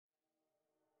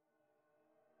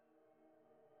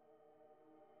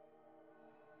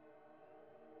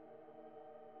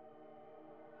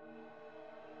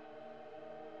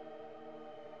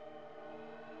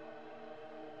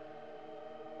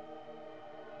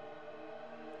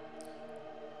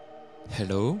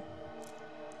Hello,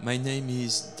 my name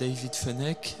is David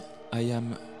Fenech. I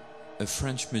am a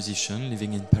French musician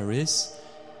living in Paris,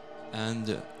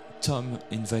 and Tom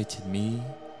invited me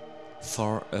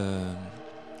for a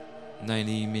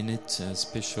 90-minute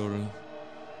special.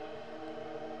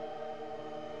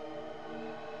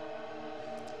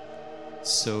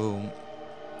 So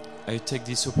I take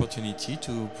this opportunity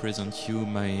to present you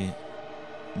my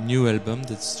new album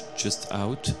that's just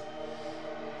out.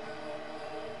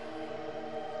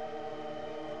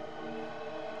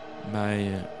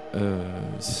 My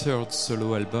third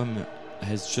solo album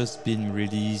has just been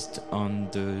released on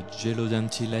the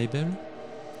Tea label.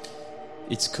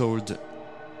 It's called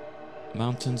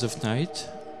Mountains of Night,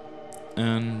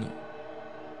 and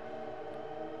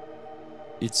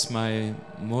it's my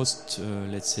most,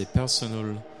 let's say,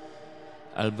 personal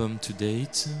album to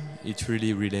date. It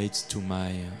really relates to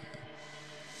my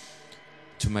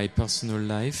personal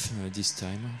life this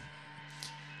time.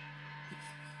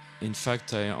 In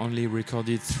fact, I only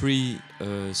recorded 3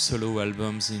 solo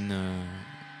albums in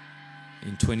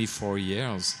 24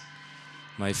 years.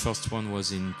 My first one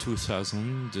was in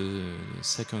 2000, the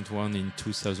second one in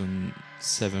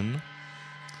 2007.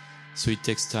 So it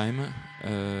takes time,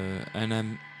 and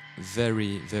I'm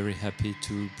very, very happy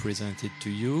to present it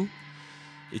to you.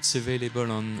 It's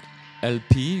available on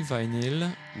LP,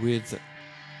 vinyl, with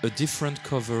a different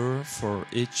cover for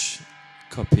each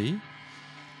copy.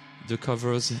 The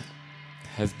covers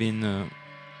have been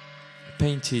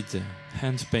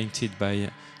hand-painted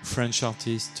by French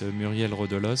artist Muriel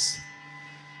Rodolos,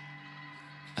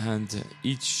 and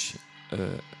each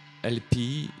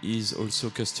LP is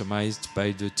also customized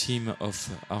by the team of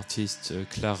artists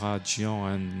Clara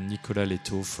Gian and Nicolas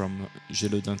Leto from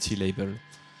Tea label.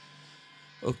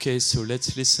 Okay, so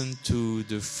let's listen to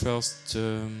the first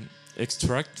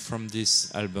extract from this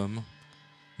album,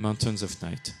 Mountains of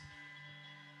Night.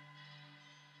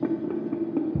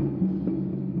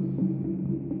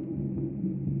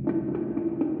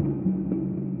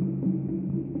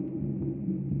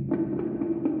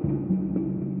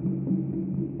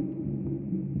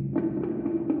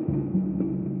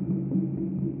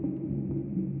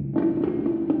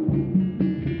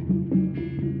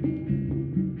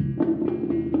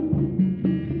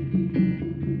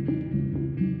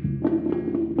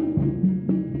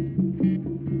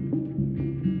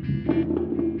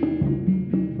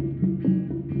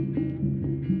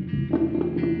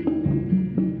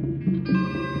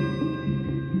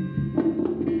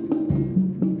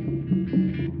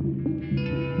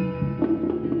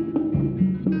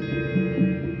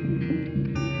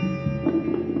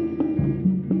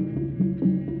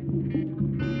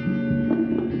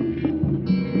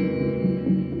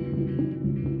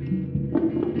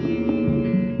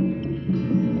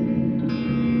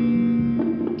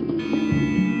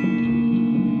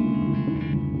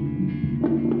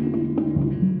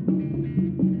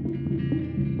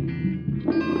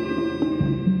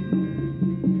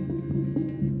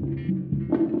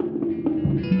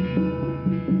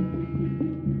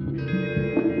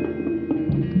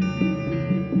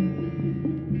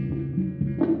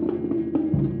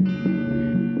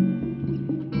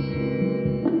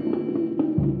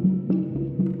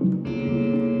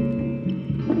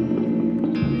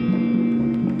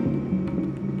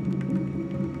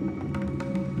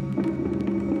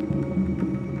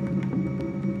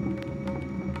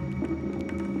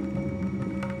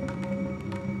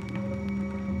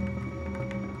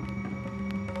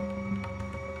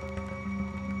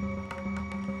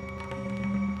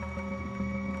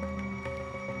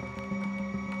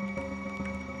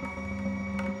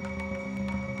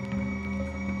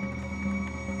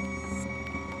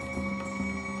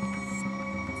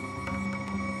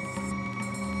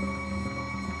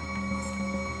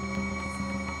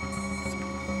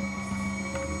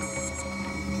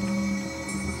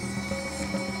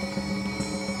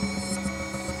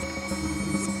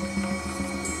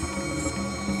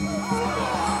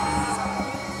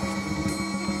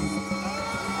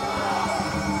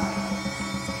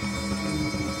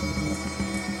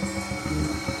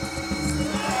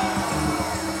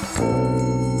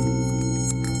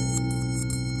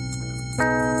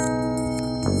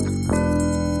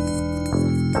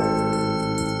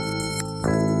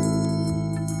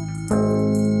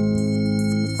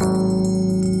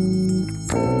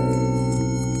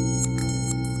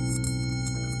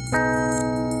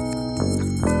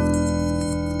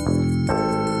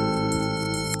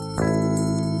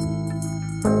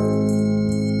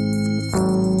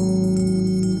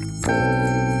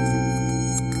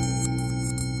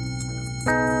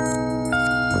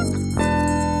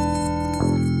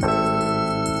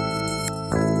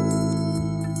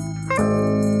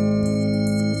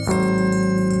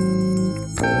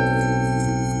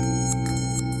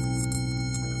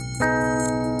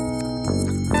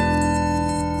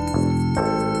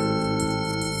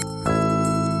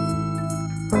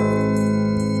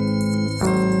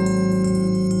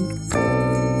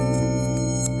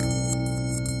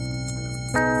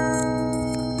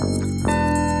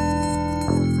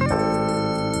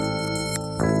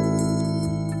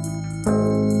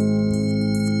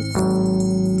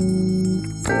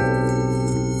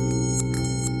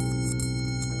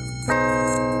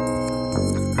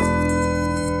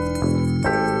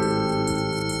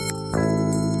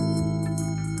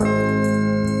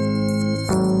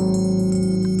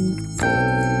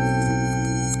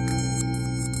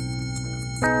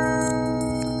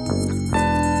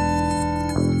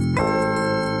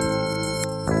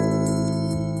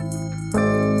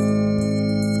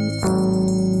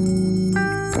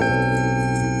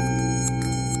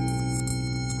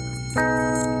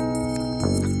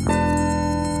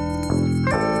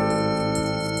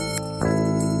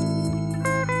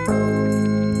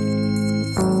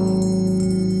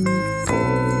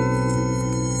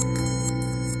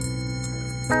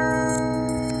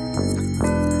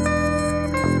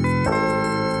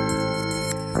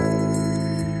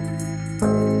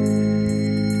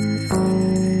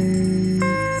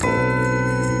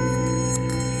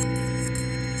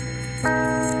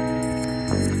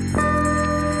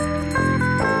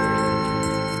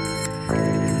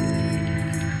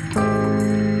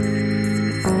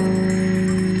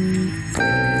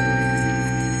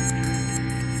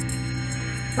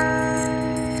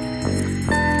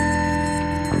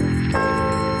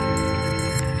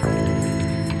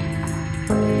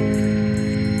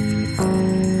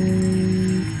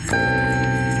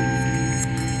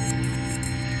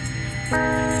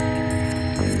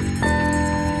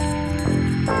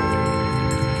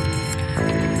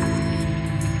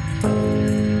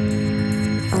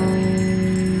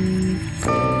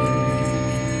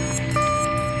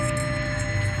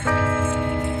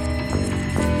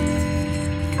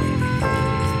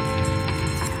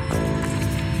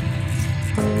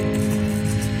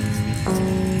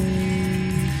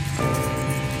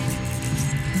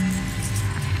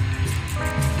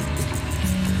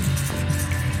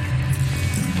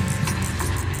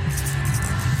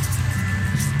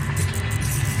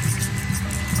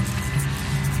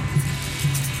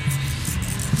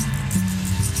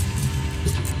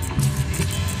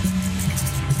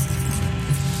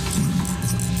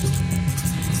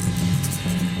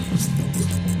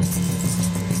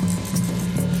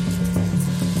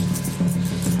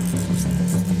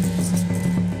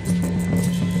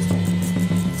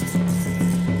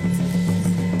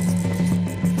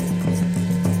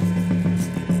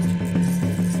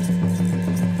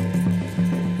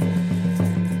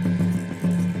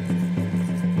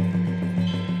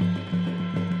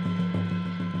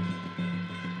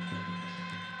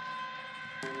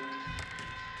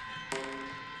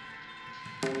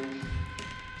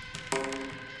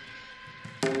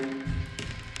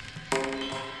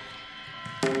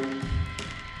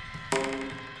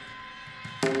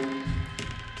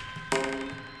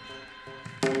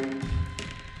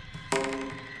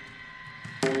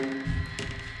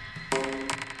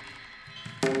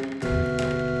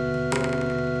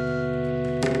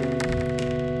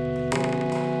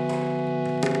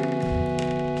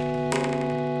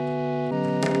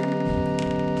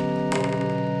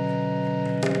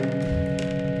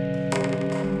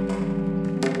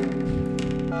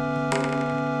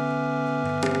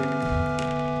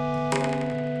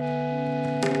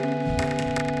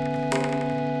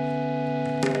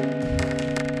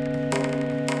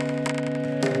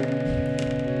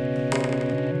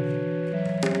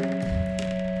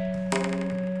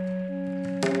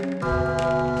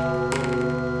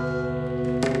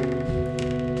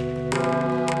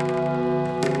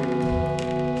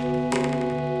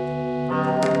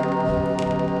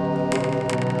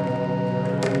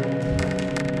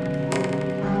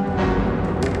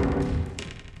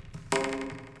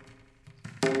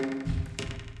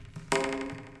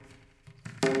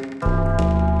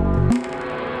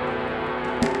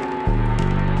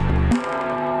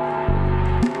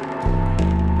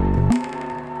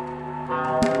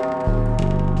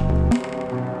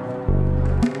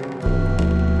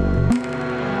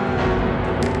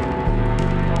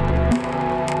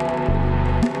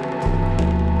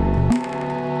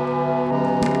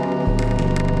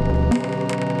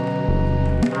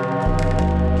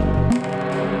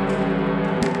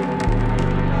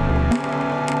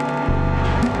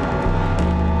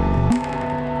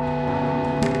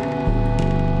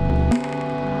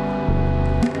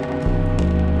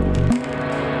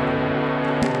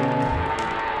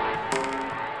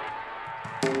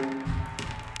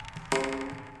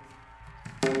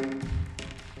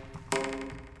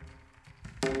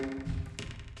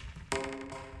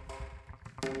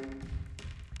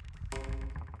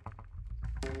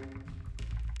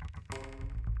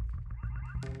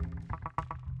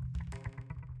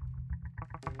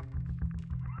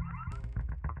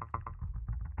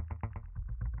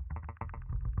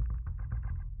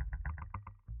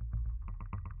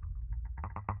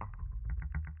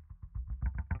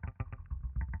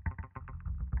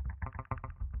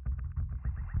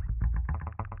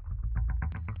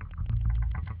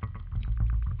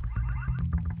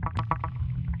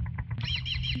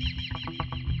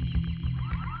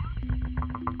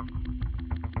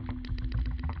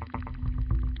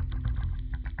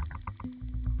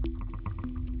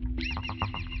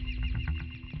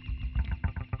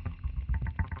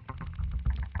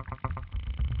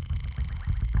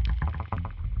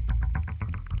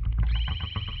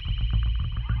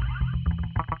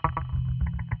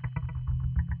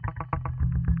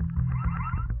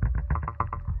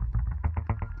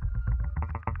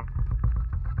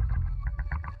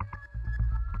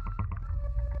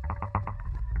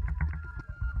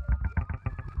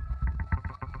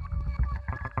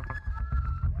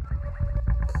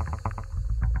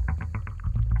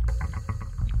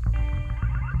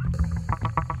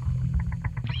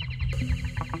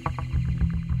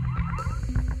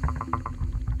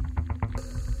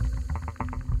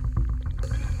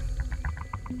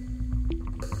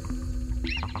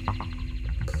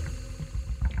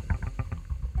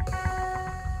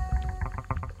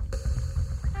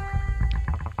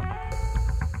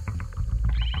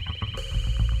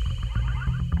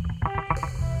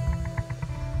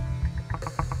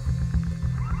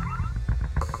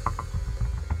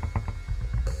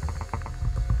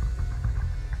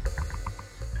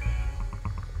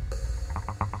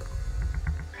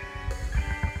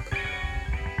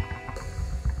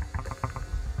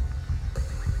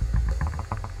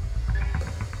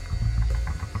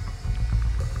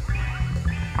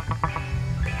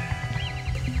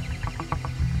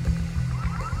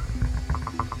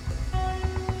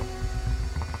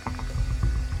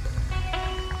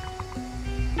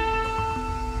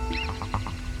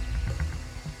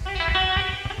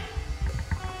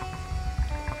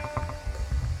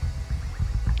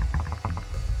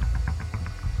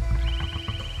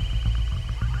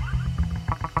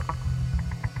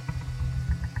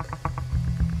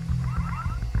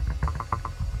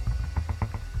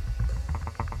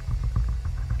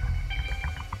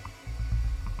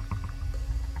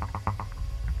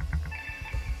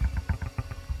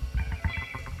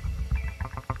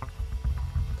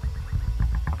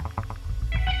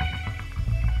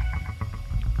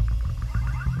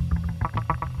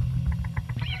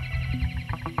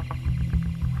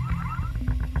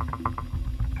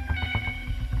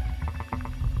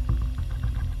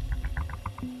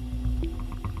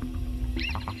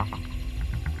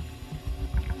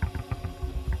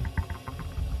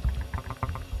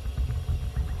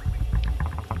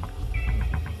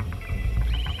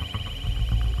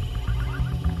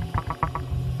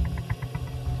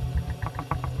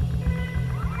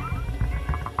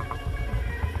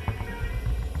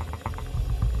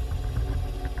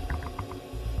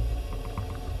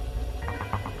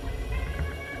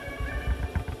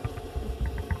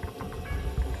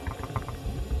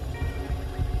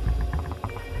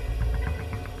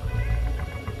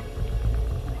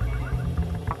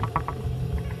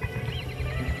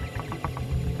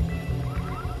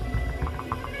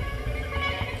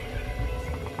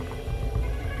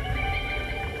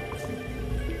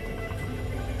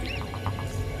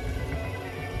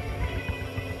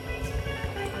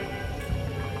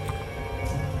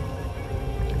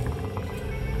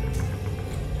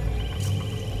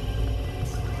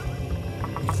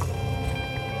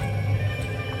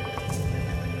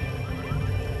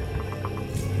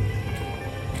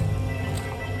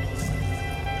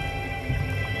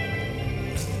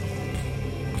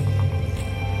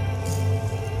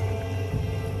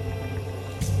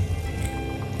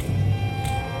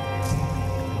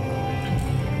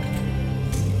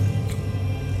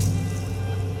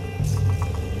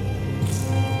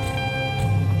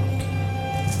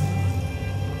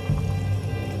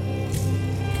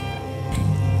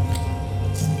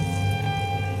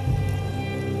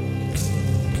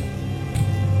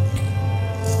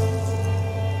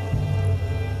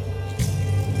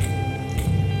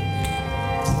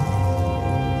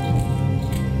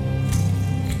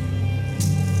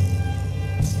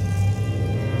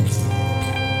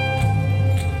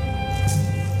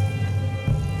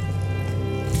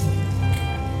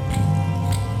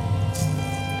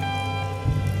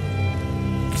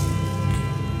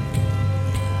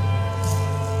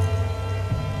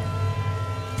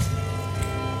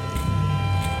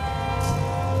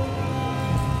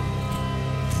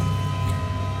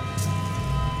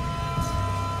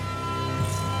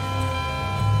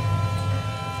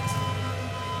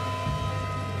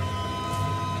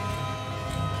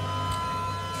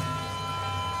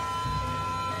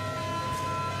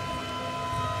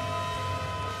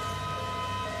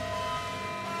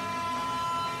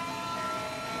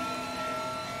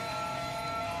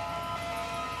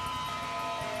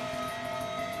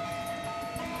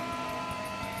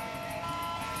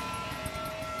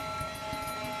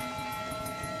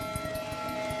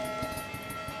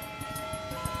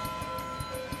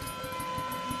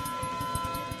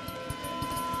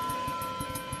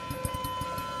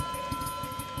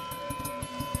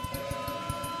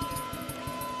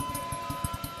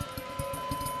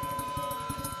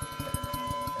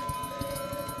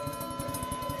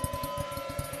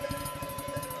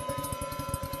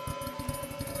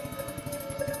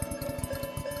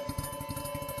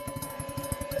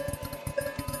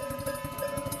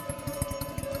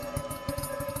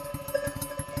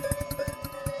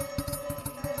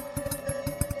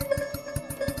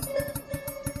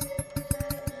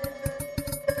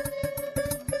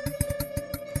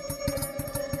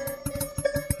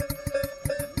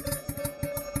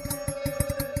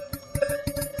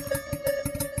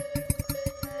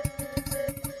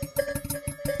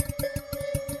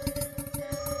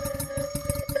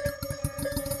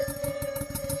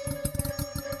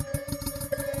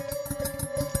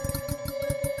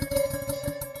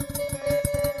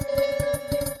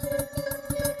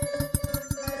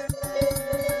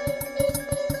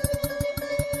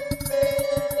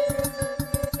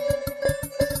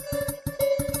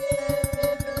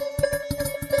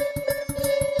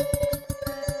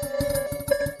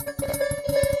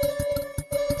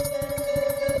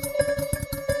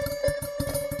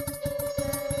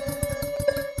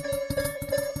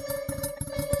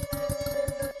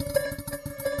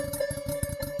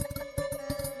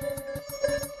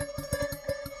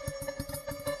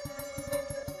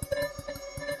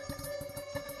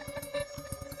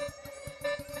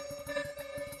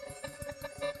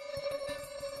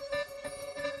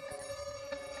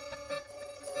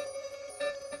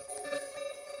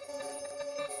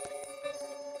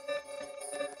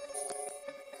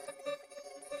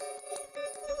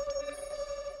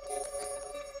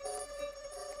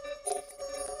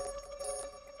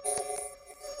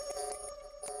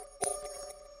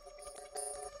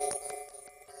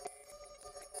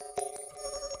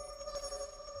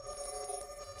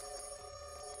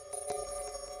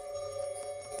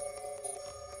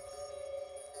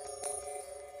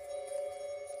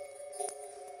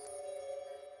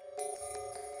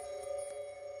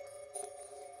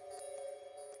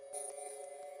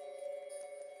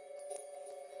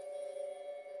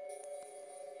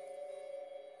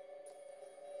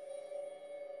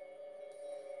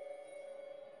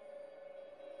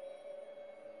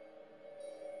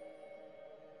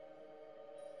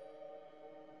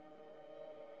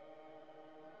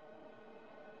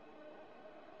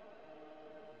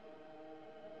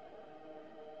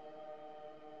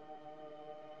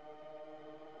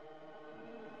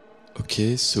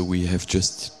 Okay, so we have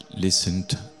just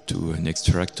listened to an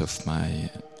extract of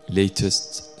my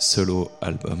latest solo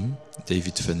album,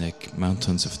 David Fenech,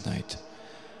 Mountains of Night.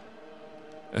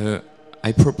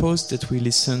 I propose that we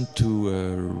listen to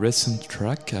a recent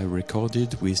track I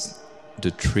recorded with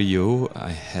the trio I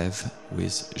have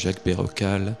with Jacques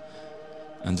Bérocal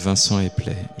and Vincent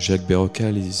Epley. Jacques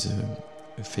Bérocal is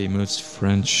a famous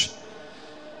French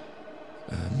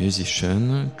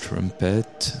musician,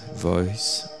 trumpet,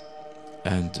 voice,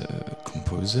 and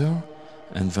composer.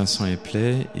 And Vincent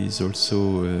Epley is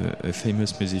also a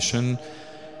famous musician,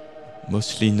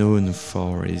 mostly known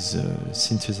for his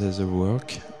synthesizer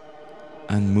work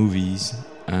and movies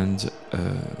and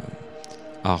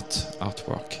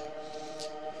artwork.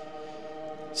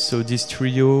 So this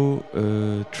trio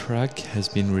track has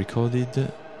been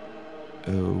recorded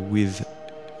with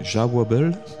Ja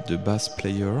Wobble, the bass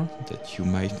player that you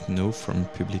might know from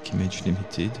Public Image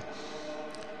Limited.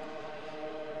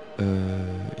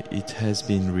 It has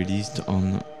been released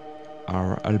on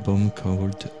our album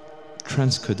called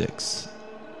Transcodex.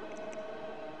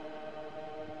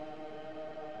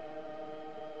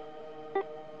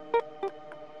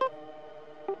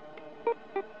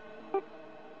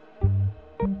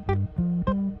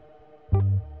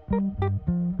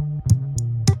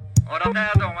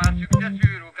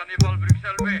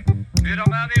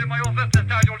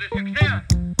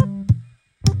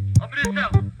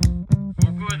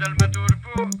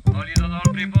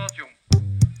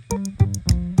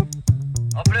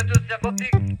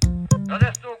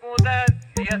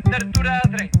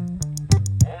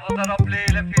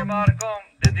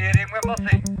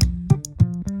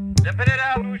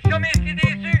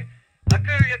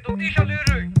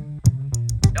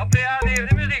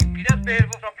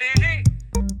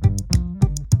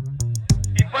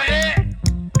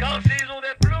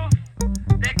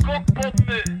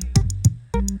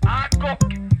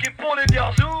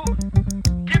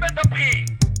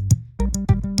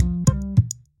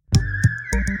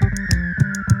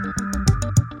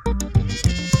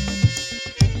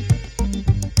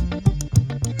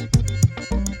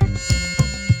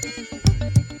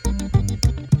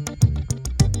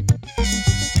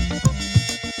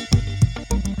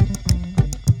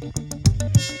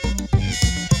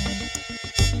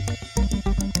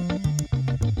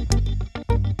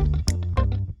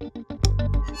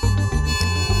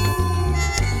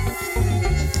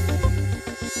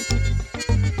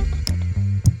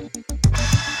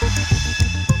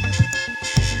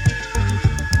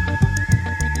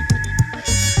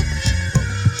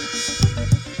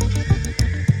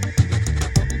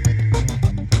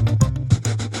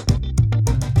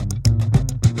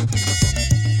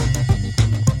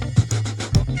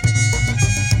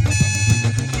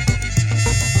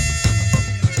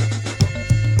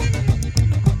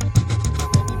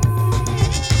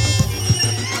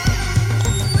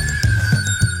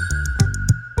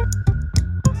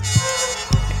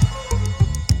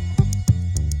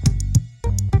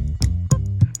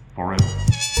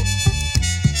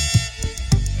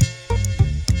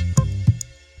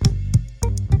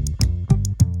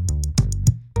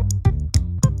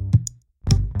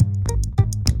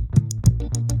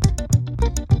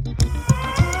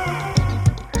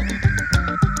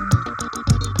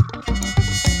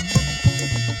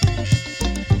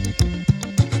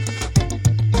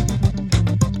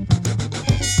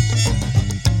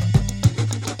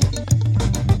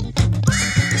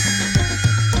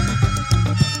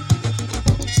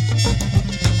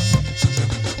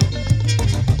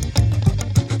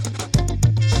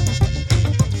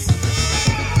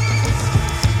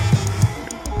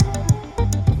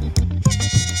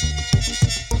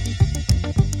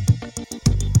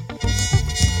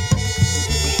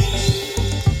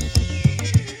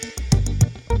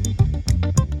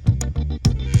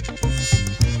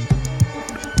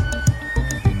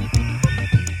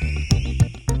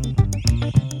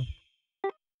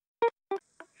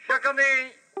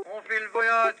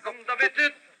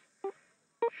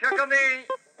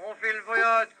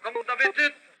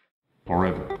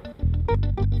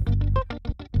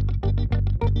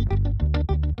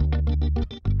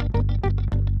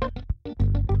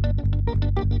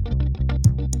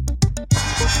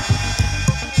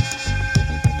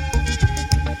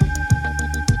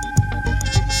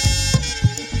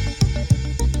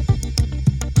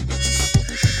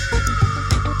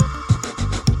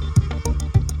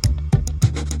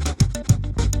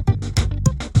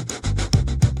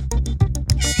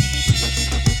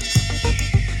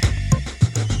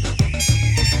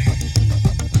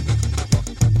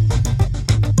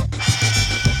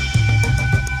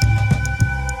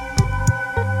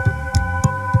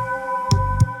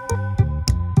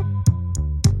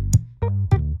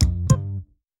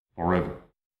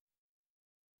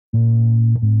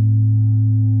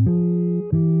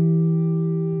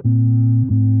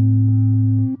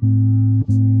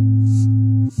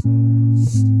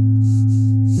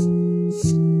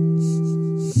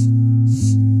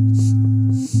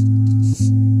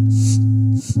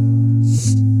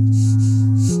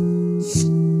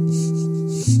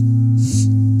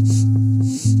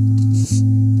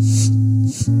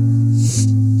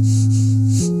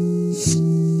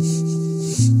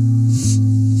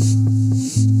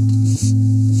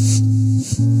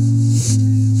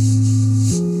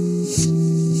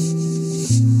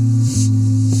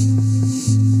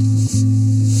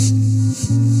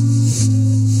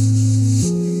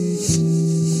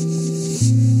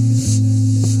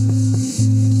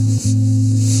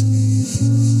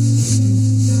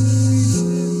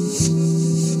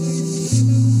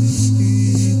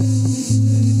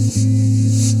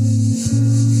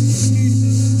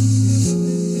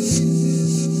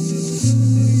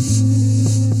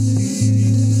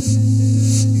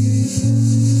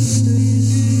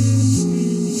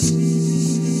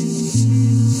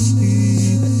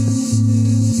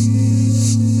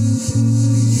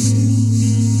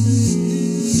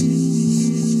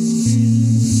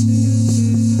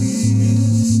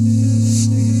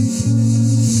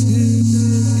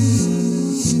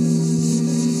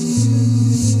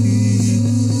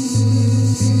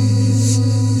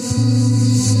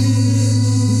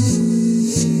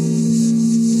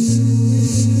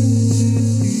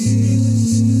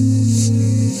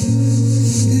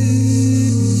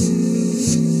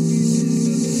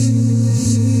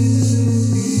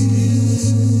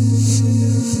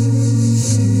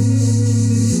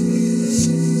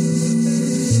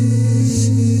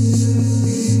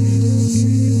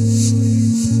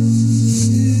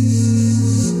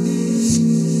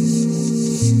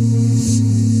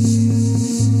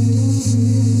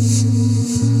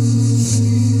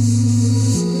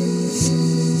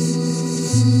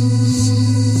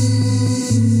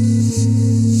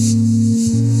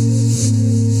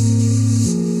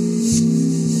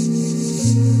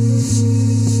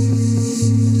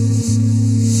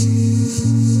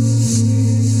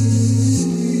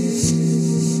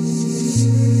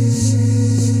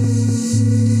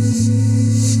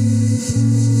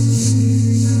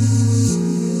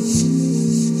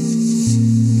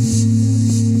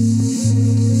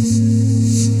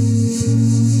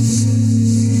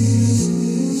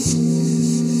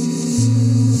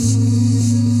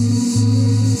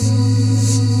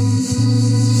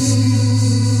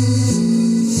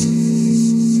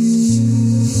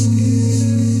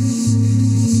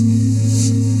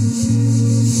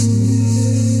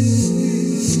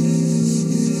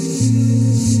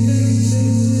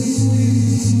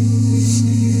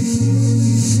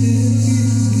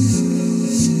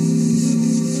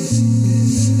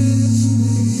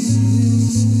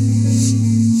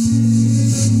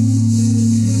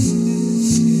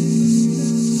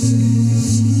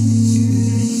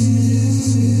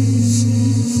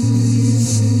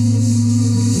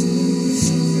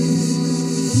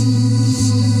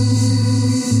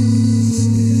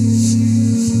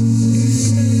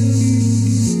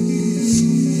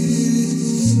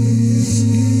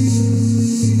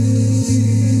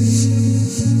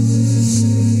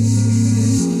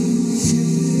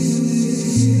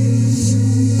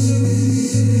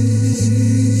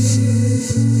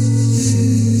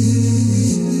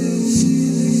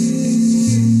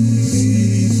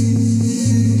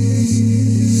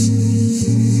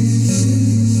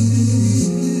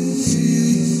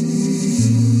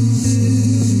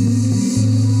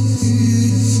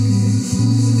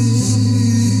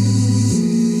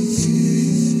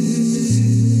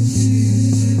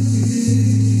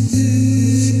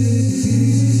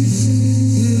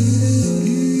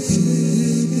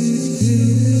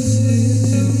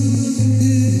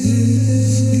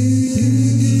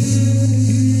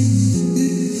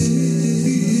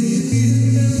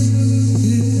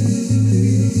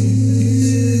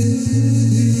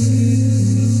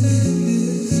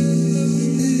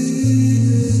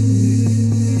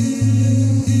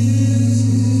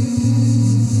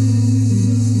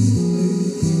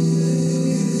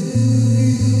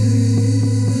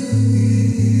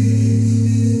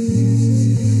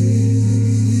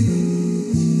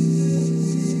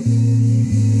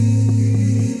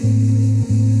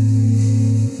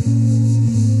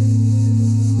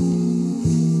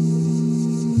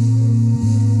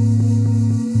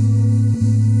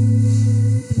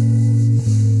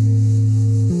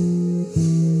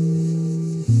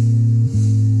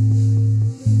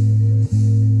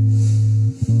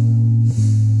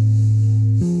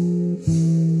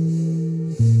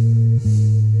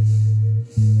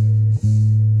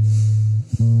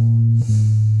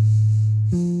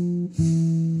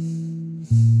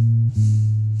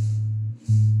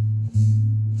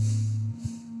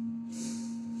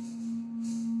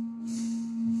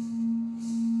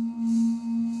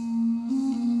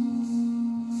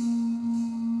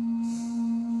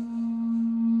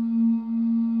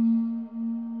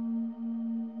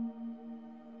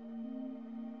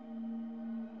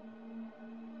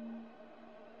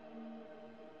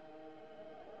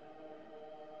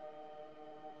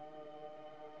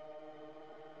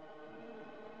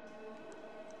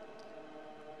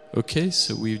 Okay,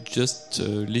 so we've just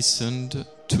listened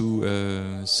to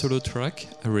a solo track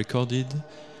I recorded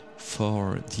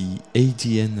for the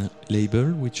ADN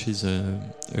label, which is a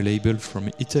label from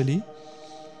Italy,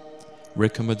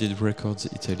 Recommended Records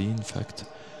Italy, in fact.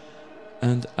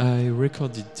 And I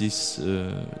recorded this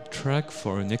track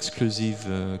for an exclusive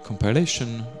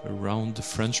compilation around the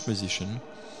French musician,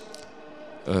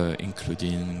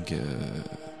 including,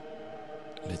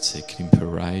 let's say,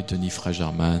 Klimperei, Denis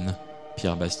Fragerman,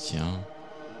 Pierre Bastien,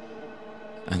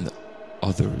 and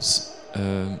others.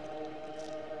 The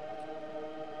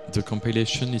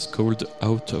compilation is called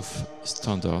Out of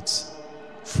Standards,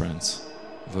 France,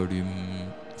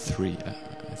 Volume 3,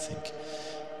 I think.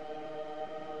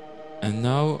 And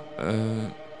now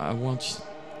I want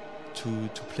to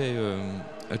play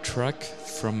a track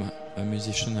from a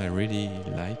musician I really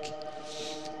like,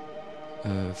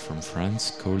 from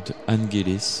France, called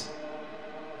Angelis.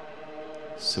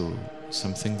 So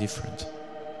something different.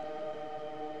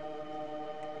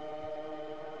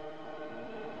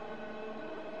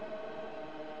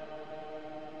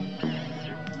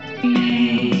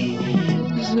 Les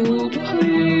eaux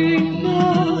brumes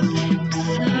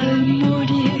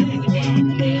psalmodiées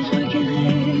des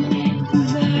regrets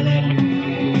à la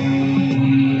lune.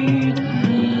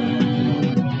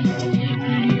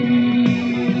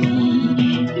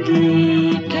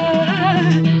 L'humidité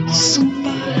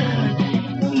s'empare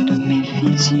de mes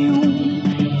visions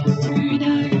une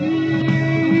à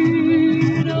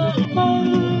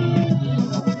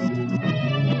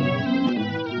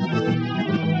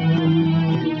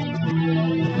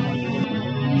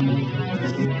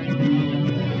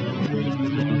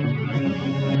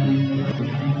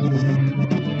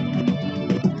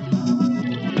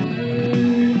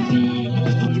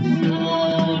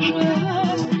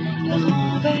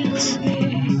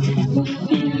au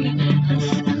fil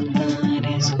incertain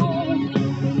des ondes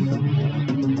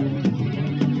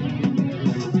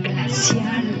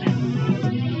glaciales,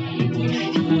 il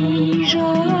fige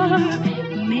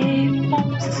mes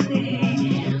pensées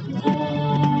en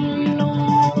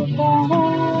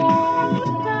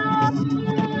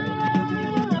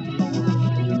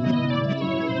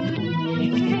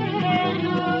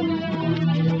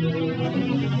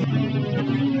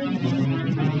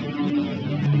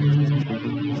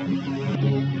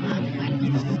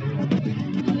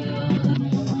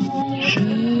je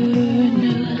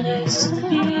ne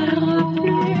respire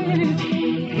plus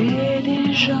et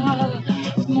déjà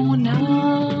mon amertume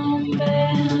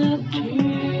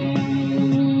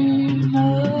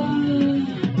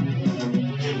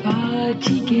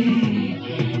fatiguée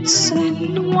se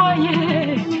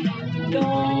noyait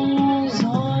dans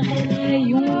un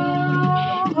rayon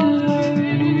de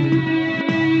lune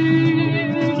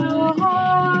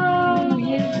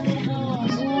mouillé dans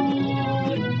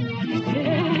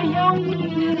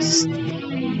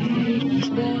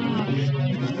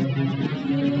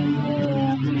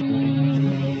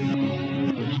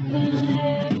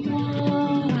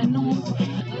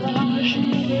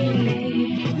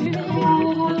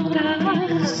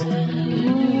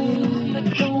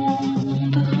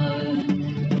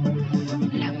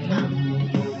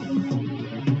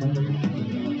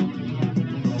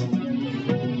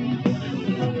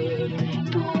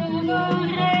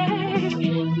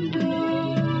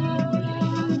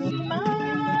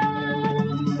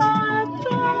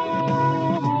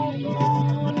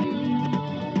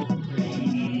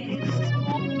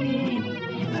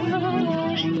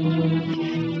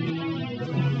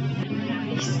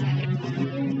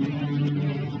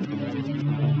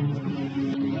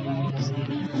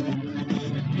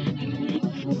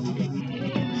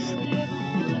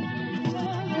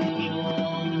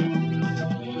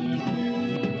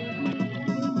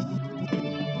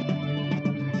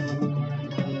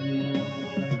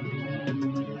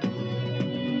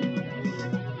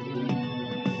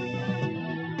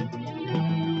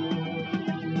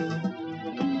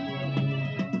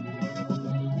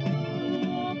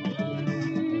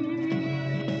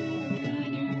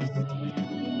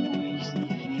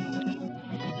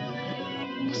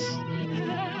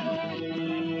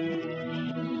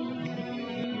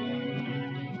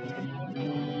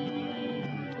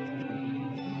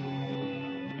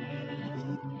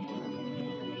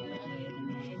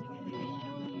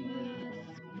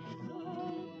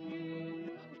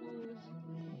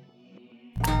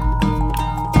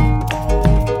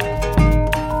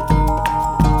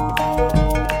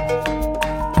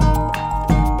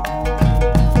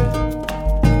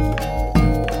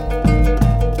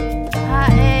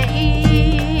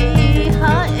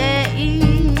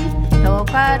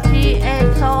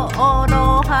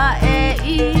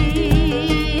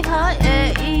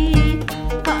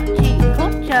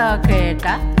cha ke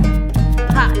ta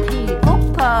ha chi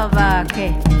kokka wa ke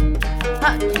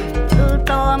ha chi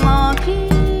uto mo ki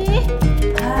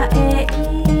ha e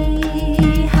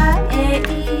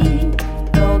i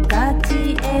to ka chi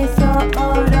e so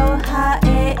oro ha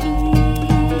e i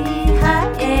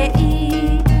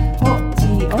ho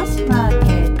chi osma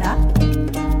ke ta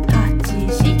ha chi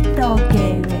shito ke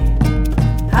we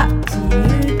ha chi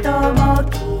uto mo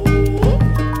ki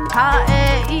ha e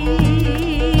i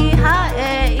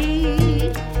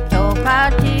to ka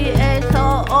chi e so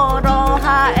oro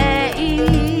ha e i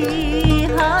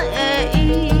ha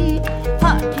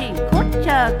chi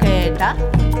kocha ke ta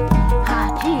ha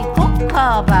chi kokka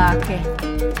wa ke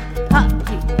ha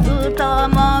chi uto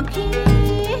mo ki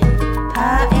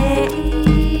ha e i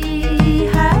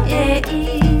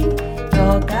to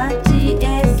ka chi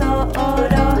e so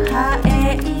oro ha e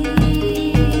i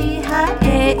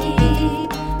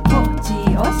ho chi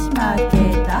osma ke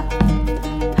ta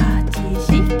ha chi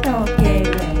shito ke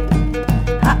we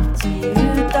ha chi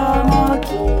uto mo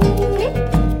ki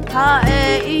ha e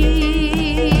i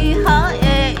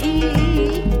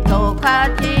to ka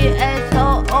chi e so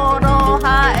oro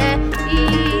ha e i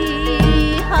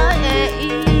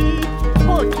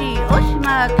ho chi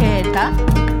osma ke ta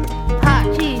ha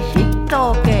chi shito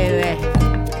ke we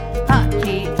ha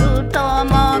chi uto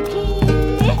mo ki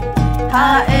ha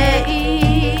e i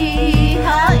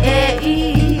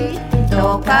to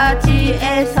ka chi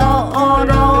e so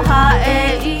oro ha e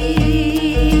i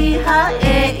ha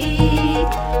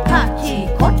chi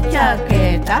kocha ke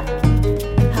ta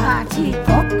ha chi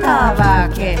kokka wa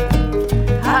ke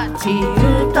ha chi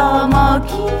uto mo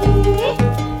ki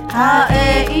ha e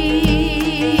i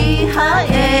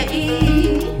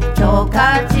to ka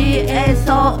chi e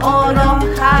so oro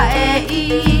ha e i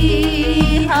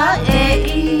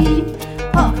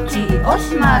ho chi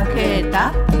osma ke ta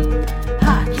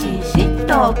ha chi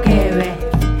shito ke we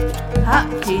ha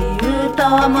chi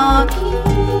uto mo ki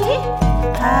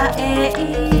ha e i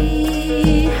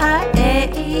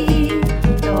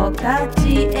to ka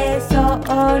chi e so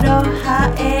oro ha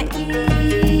e i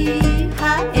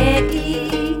ha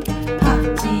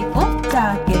chi kocha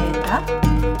ke ta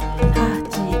ha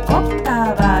chi kokka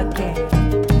wa ke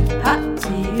ha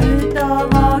chi uto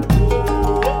mo ki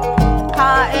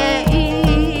ha e i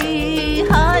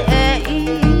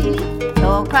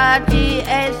to ka chi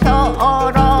e so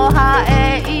oro ha e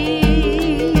i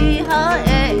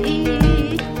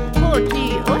ho chi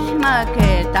osma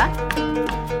ke ta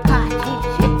ha chi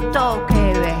shito ke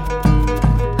we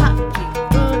ha chi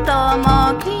uto mo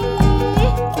ki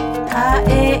ha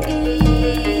e i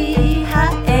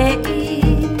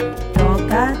to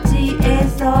ka chi e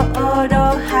so oro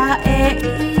ha e i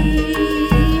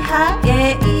ha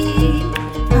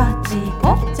chi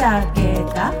kocha ke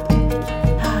ta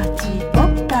ha chi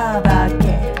kokka wa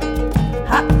ke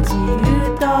ha chi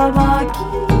uto mo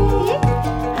ki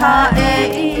ha e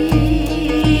i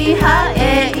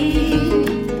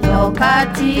to ka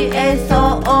chi e so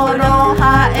oro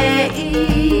ha e i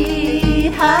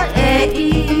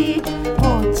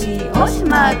ho chi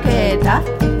osma ke ta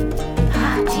ha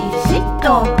chi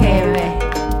shito ke we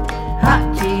ha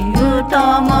chi uto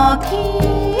mo ki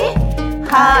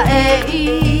ha e i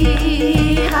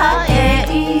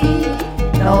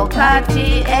to ka chi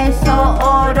e so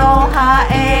oro ha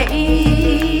e i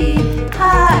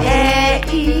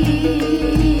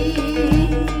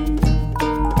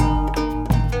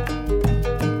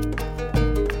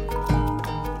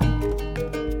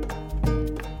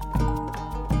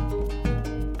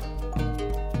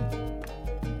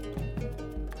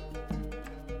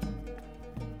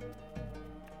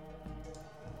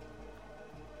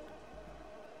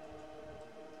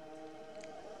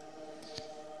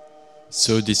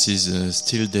So this is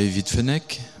still David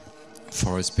Fenech.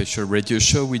 For a special radio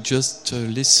show, we just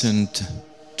listened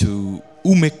to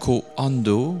Umeko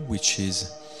Ando, which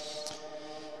is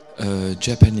a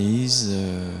Japanese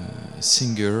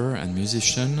singer and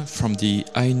musician from the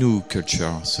Ainu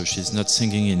culture. So she's not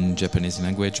singing in Japanese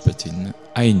language, but in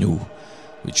Ainu,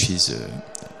 which is a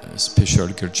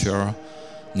special culture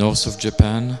north of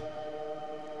Japan.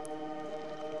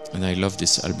 And I love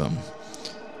this album.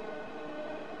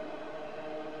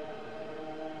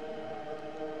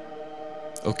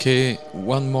 Okay,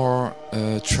 one more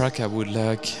track I would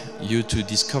like you to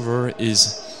discover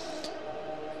is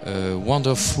a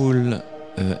wonderful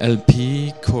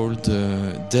LP called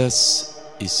Death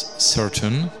is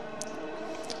Certain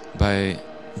by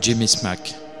Jimmy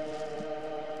Smack.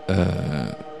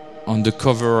 On the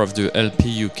cover of the LP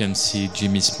you can see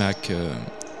Jimmy Smack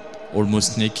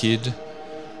almost naked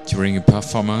during a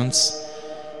performance.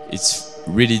 It's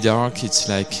really dark, it's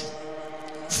like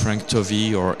Frank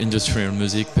Tovey or industrial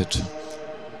music, but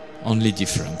only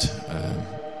different.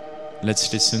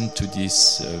 Let's listen to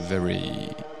this very,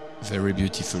 very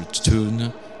beautiful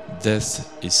tune,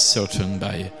 Death is Certain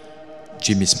by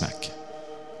Jimmy Smack.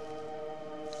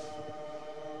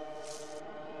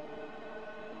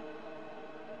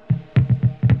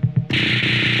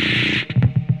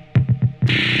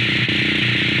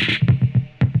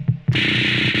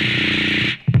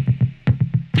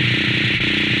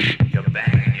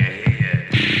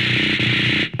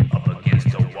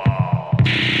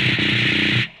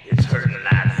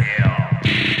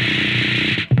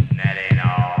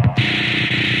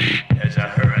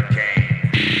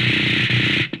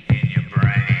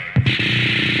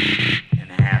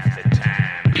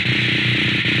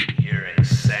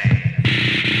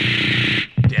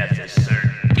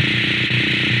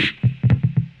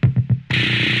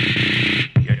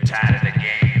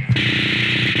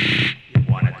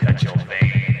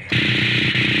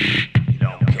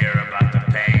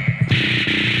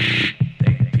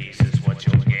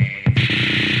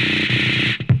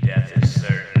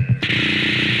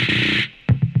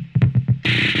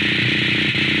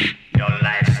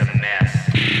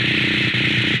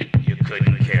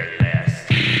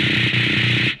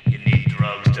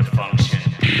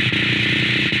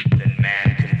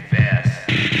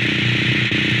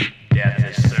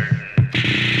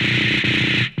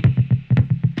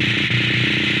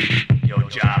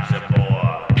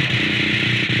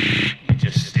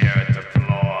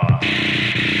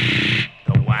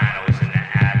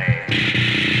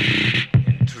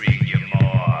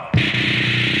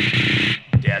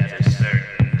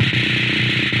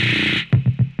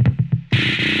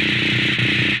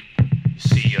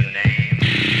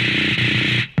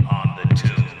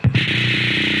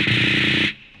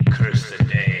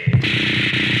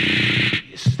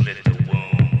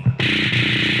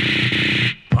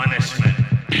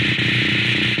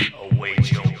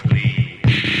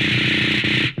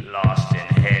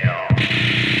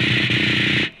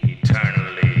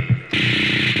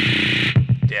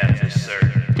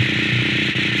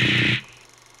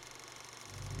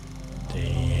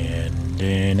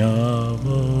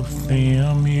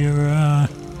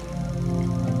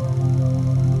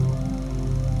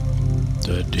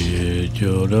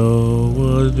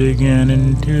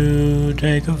 Beginning to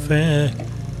take effect.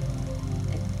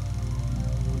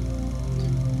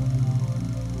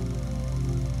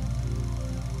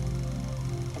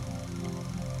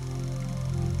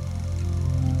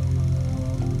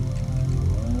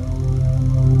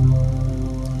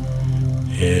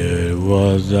 It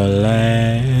was the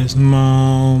last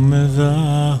moment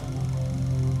of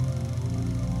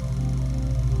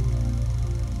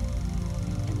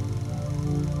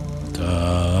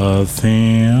the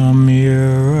thin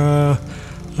mirror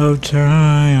of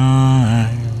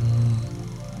time.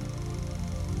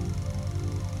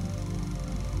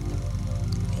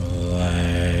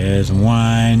 Last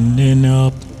winding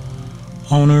up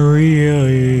on a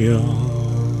reel.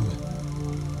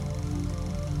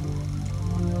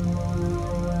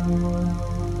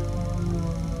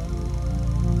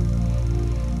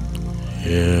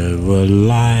 It was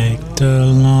like the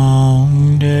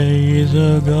long days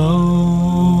ago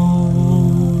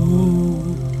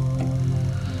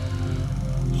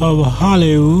of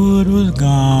Hollywood was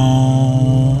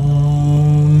gone.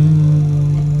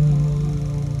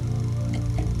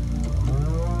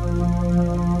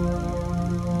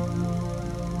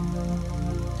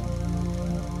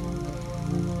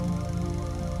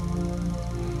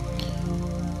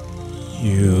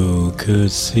 You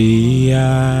could see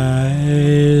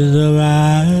eyes of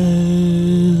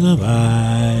eyes of eyes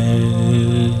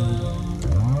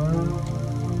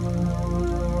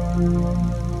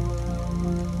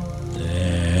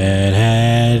that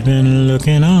had been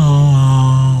looking on,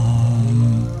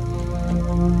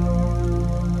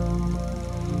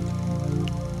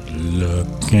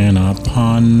 looking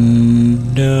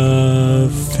upon the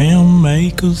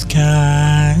filmmaker's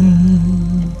kind,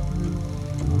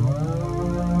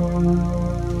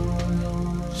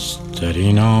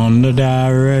 studying on the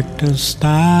director's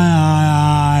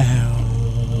style.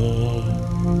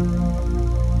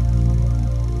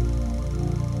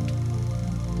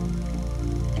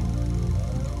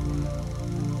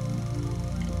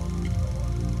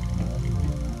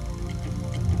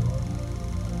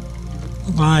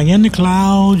 Like in the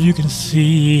clouds you can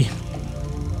see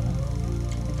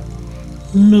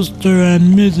Mr.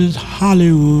 and Mrs.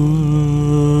 Hollywood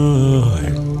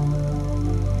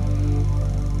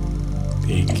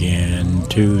begin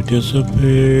to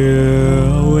disappear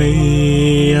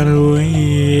away and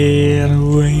away and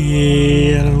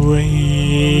away and away.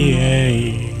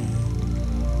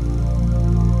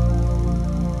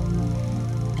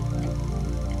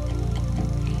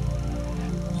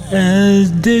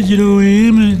 as digital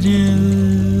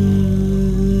images.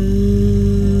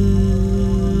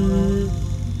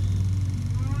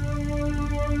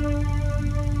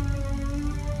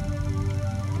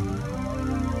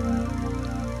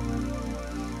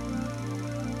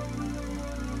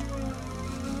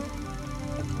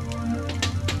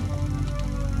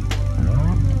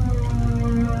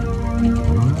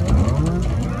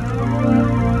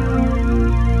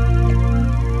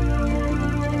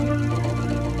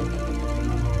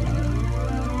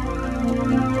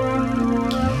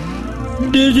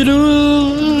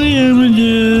 Digital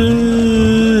images.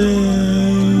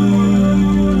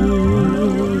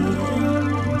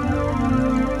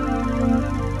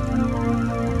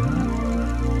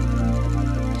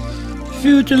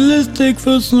 Futuristic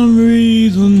for some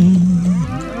reason.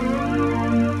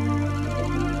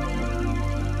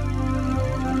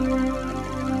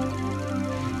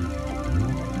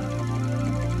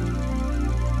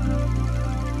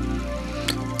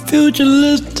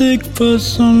 Futuristic for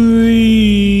some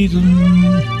reason.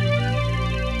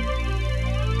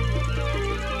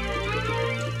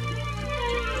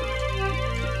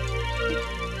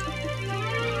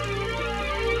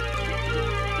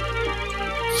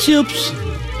 Chips,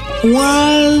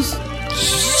 wires,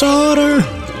 solder,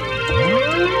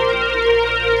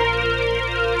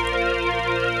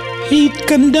 heat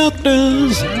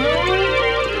conductors,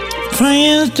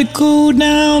 fans to cool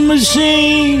down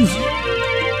machines.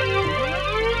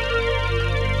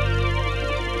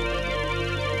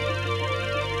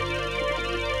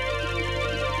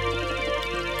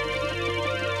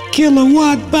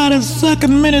 Kilowatt by the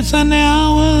second, minutes, and the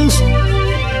hours.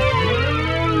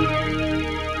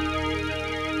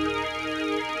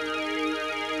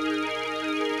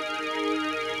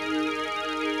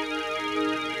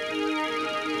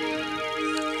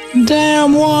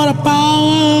 Damn water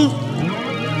power.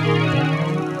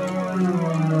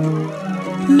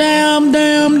 Damn,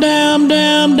 damn, damn,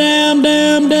 damn, damn,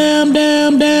 damn, damn,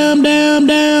 damn, damn, damn,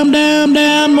 damn, damn,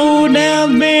 damn, more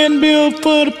damn being built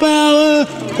for the power.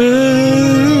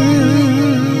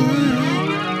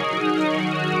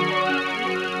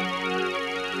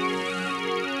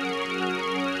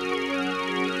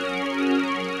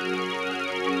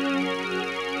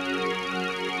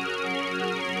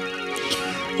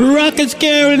 Rockets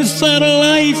carrying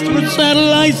satellites with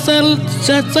satellites, satellites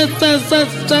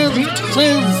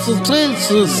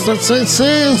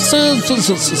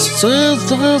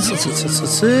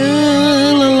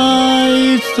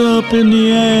up in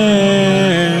the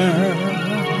air.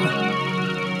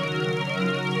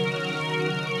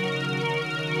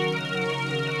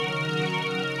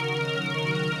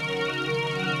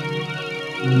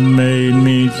 Made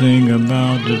me think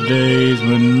about the days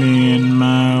when me and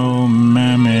my old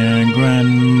mammy and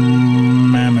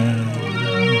grandmammy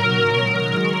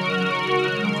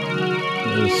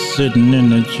was sitting in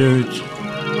the church,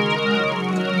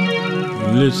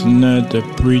 listening to the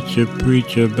preacher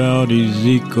preach about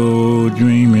Ezekiel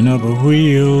dreaming of a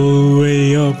wheel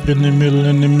way up in the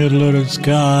middle of the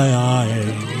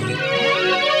sky.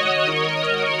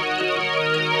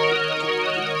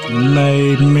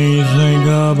 Made me think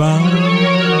about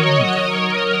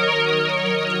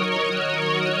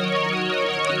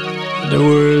the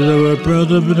words of a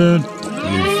brother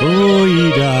before he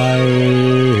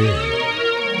died,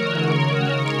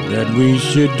 that we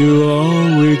should do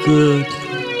all we could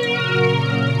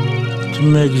to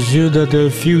make sure that the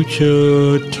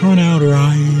future turn out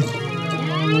right.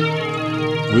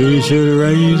 We should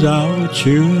raise our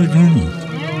children.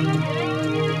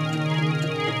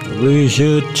 We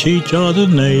should teach other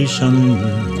nations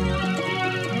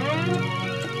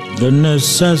the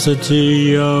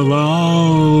necessity of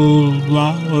all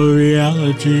our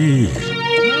reality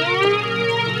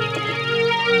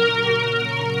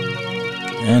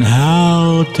and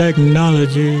how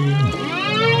technology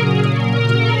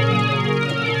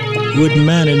would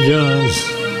manage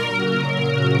us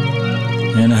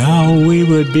and how we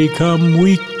would become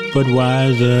weak but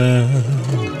wiser.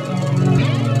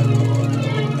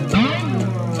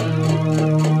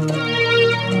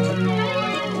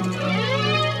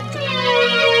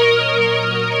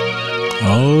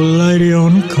 Old lady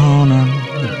on the corner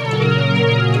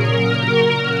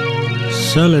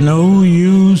selling old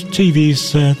used TV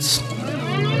sets.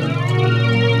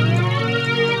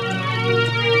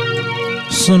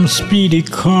 Some speedy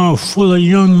car full of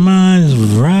young minds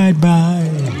ride by,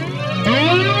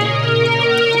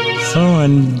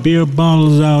 throwing beer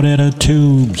bottles out at her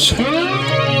tubes,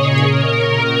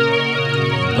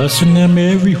 busting them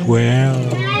everywhere.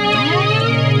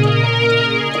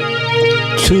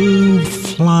 Tube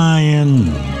flying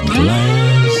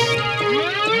glass,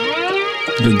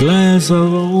 the glass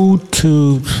of old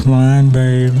tubes flying,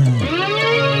 baby.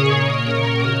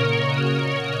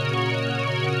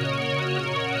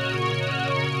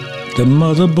 The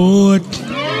motherboard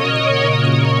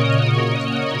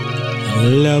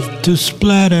left to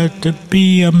splatter to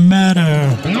be a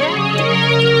matter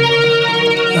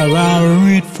of our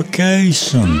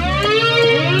identification.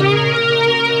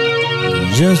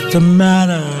 Just a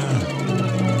matter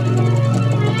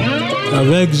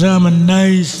of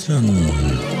examination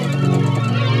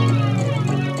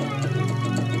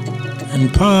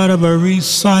and part of a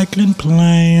recycling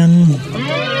plan.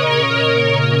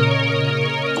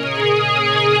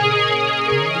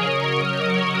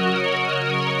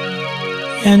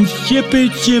 And chippy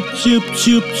chip chip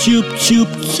chip chip chip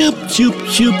chip chip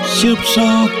chip chips,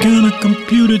 all kind of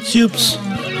computer chips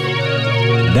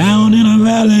down in a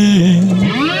valley,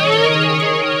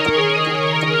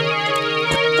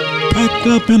 packed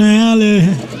up in an alley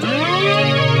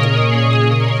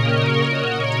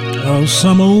of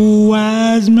some old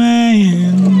wise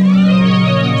man.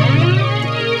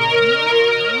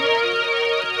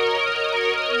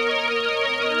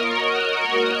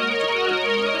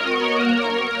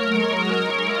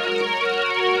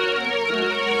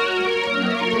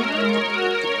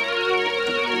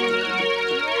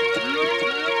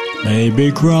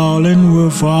 Maybe crawling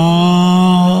with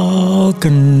all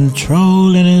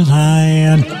control in his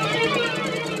hand.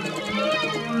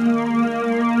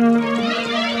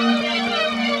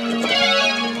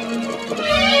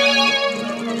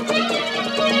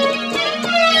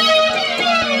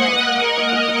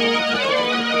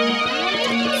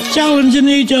 Challenging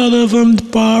each other from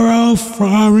far off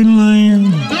foreign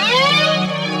land.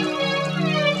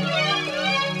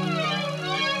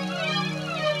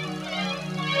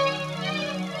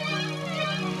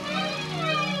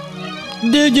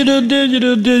 Digital,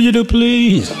 digital, digital,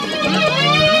 please.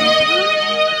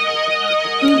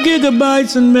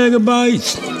 Gigabytes and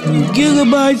megabytes.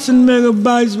 Gigabytes and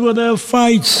megabytes for their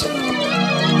fights.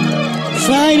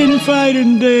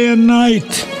 Fighting day and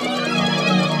night.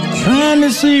 Trying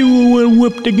to see who would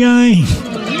whip the game.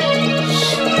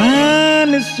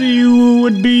 Trying to see who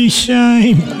would be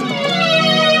shamed.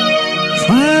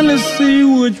 Trying to see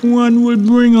which one would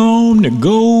bring home the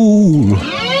gold.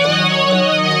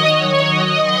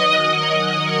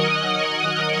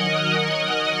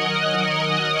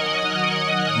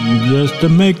 Just to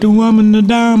make the woman the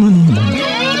diamond,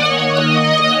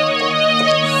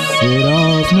 fit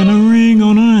off in a ring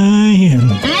on her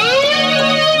hand.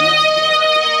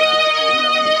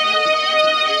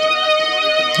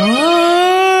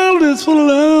 All this for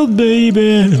love,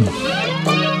 baby.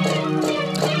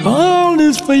 All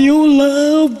this for your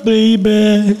love,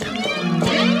 baby.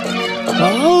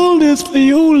 All this for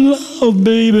your love,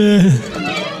 baby.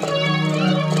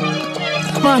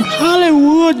 My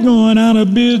Hollywood going out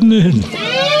of business.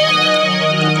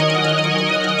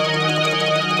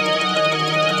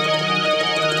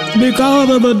 Because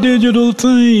of a digital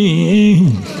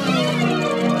thing.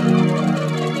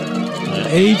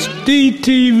 HD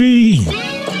TV.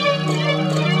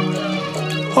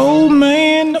 Old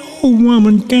man, old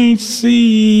woman can't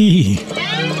see.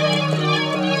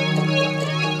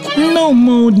 No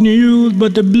more news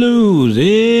but the blues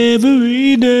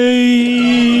every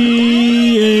day.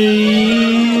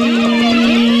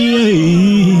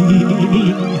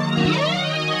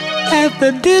 That's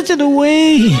the digital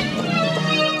way.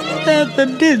 That's the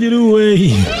digital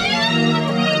way.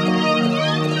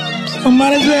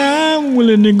 Somebody say, I'm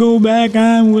willing to go back,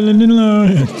 I'm willing to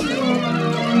learn.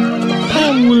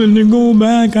 I'm willing to go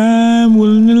back, I'm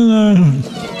willing to learn.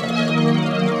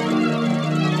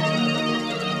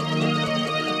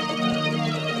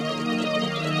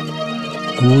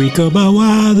 Weaker but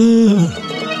wiser.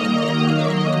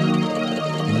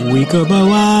 Weaker but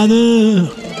wiser.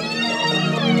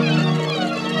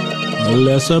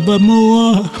 Lesser but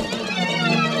more.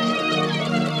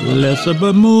 Lesser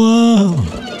but more.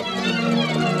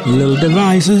 Little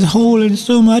devices holding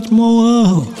so much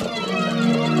more.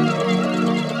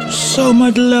 So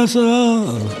much lesser.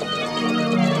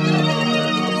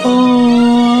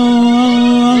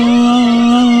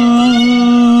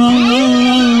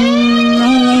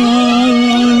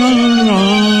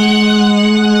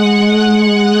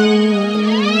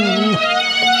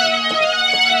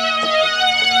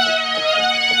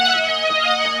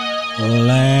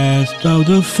 Last of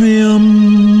the film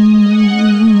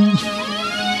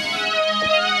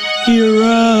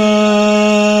era.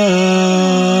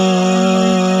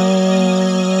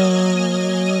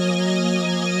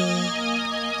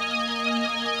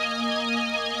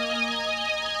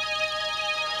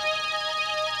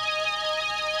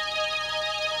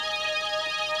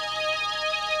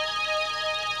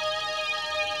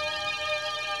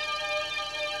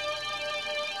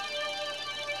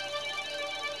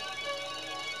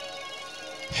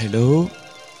 Hello.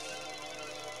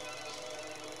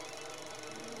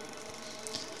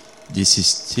 This is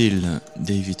still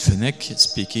David Fenech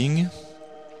speaking.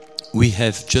 We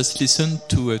have just listened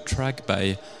to a track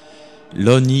by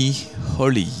Lonnie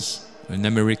Holley, an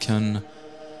American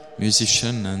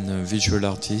musician and a visual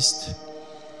artist,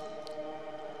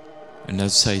 an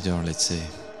outsider, let's say.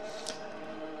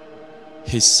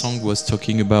 His song was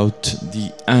talking about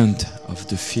the end of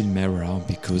the film era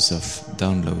because of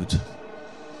download.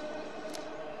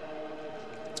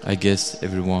 I guess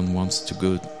everyone wants to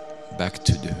go back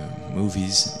to the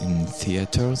movies in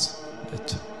theaters,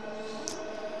 but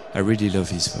I really love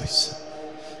his voice.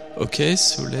 Okay,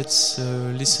 so let's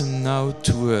listen now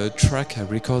to a track I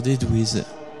recorded with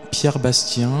Pierre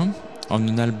Bastien on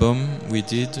an album we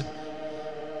did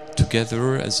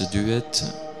together as a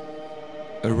duet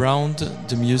around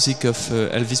the music of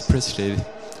Elvis Presley.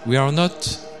 We are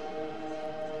not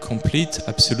complete,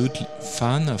 absolute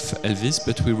fan of Elvis,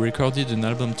 but we recorded an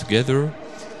album together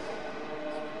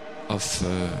of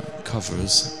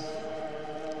covers.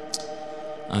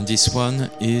 And this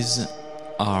one is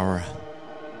our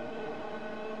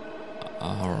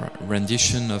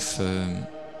rendition of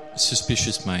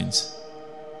Suspicious Minds.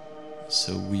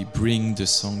 So we bring the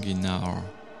song in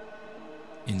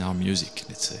our music,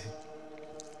 let's say.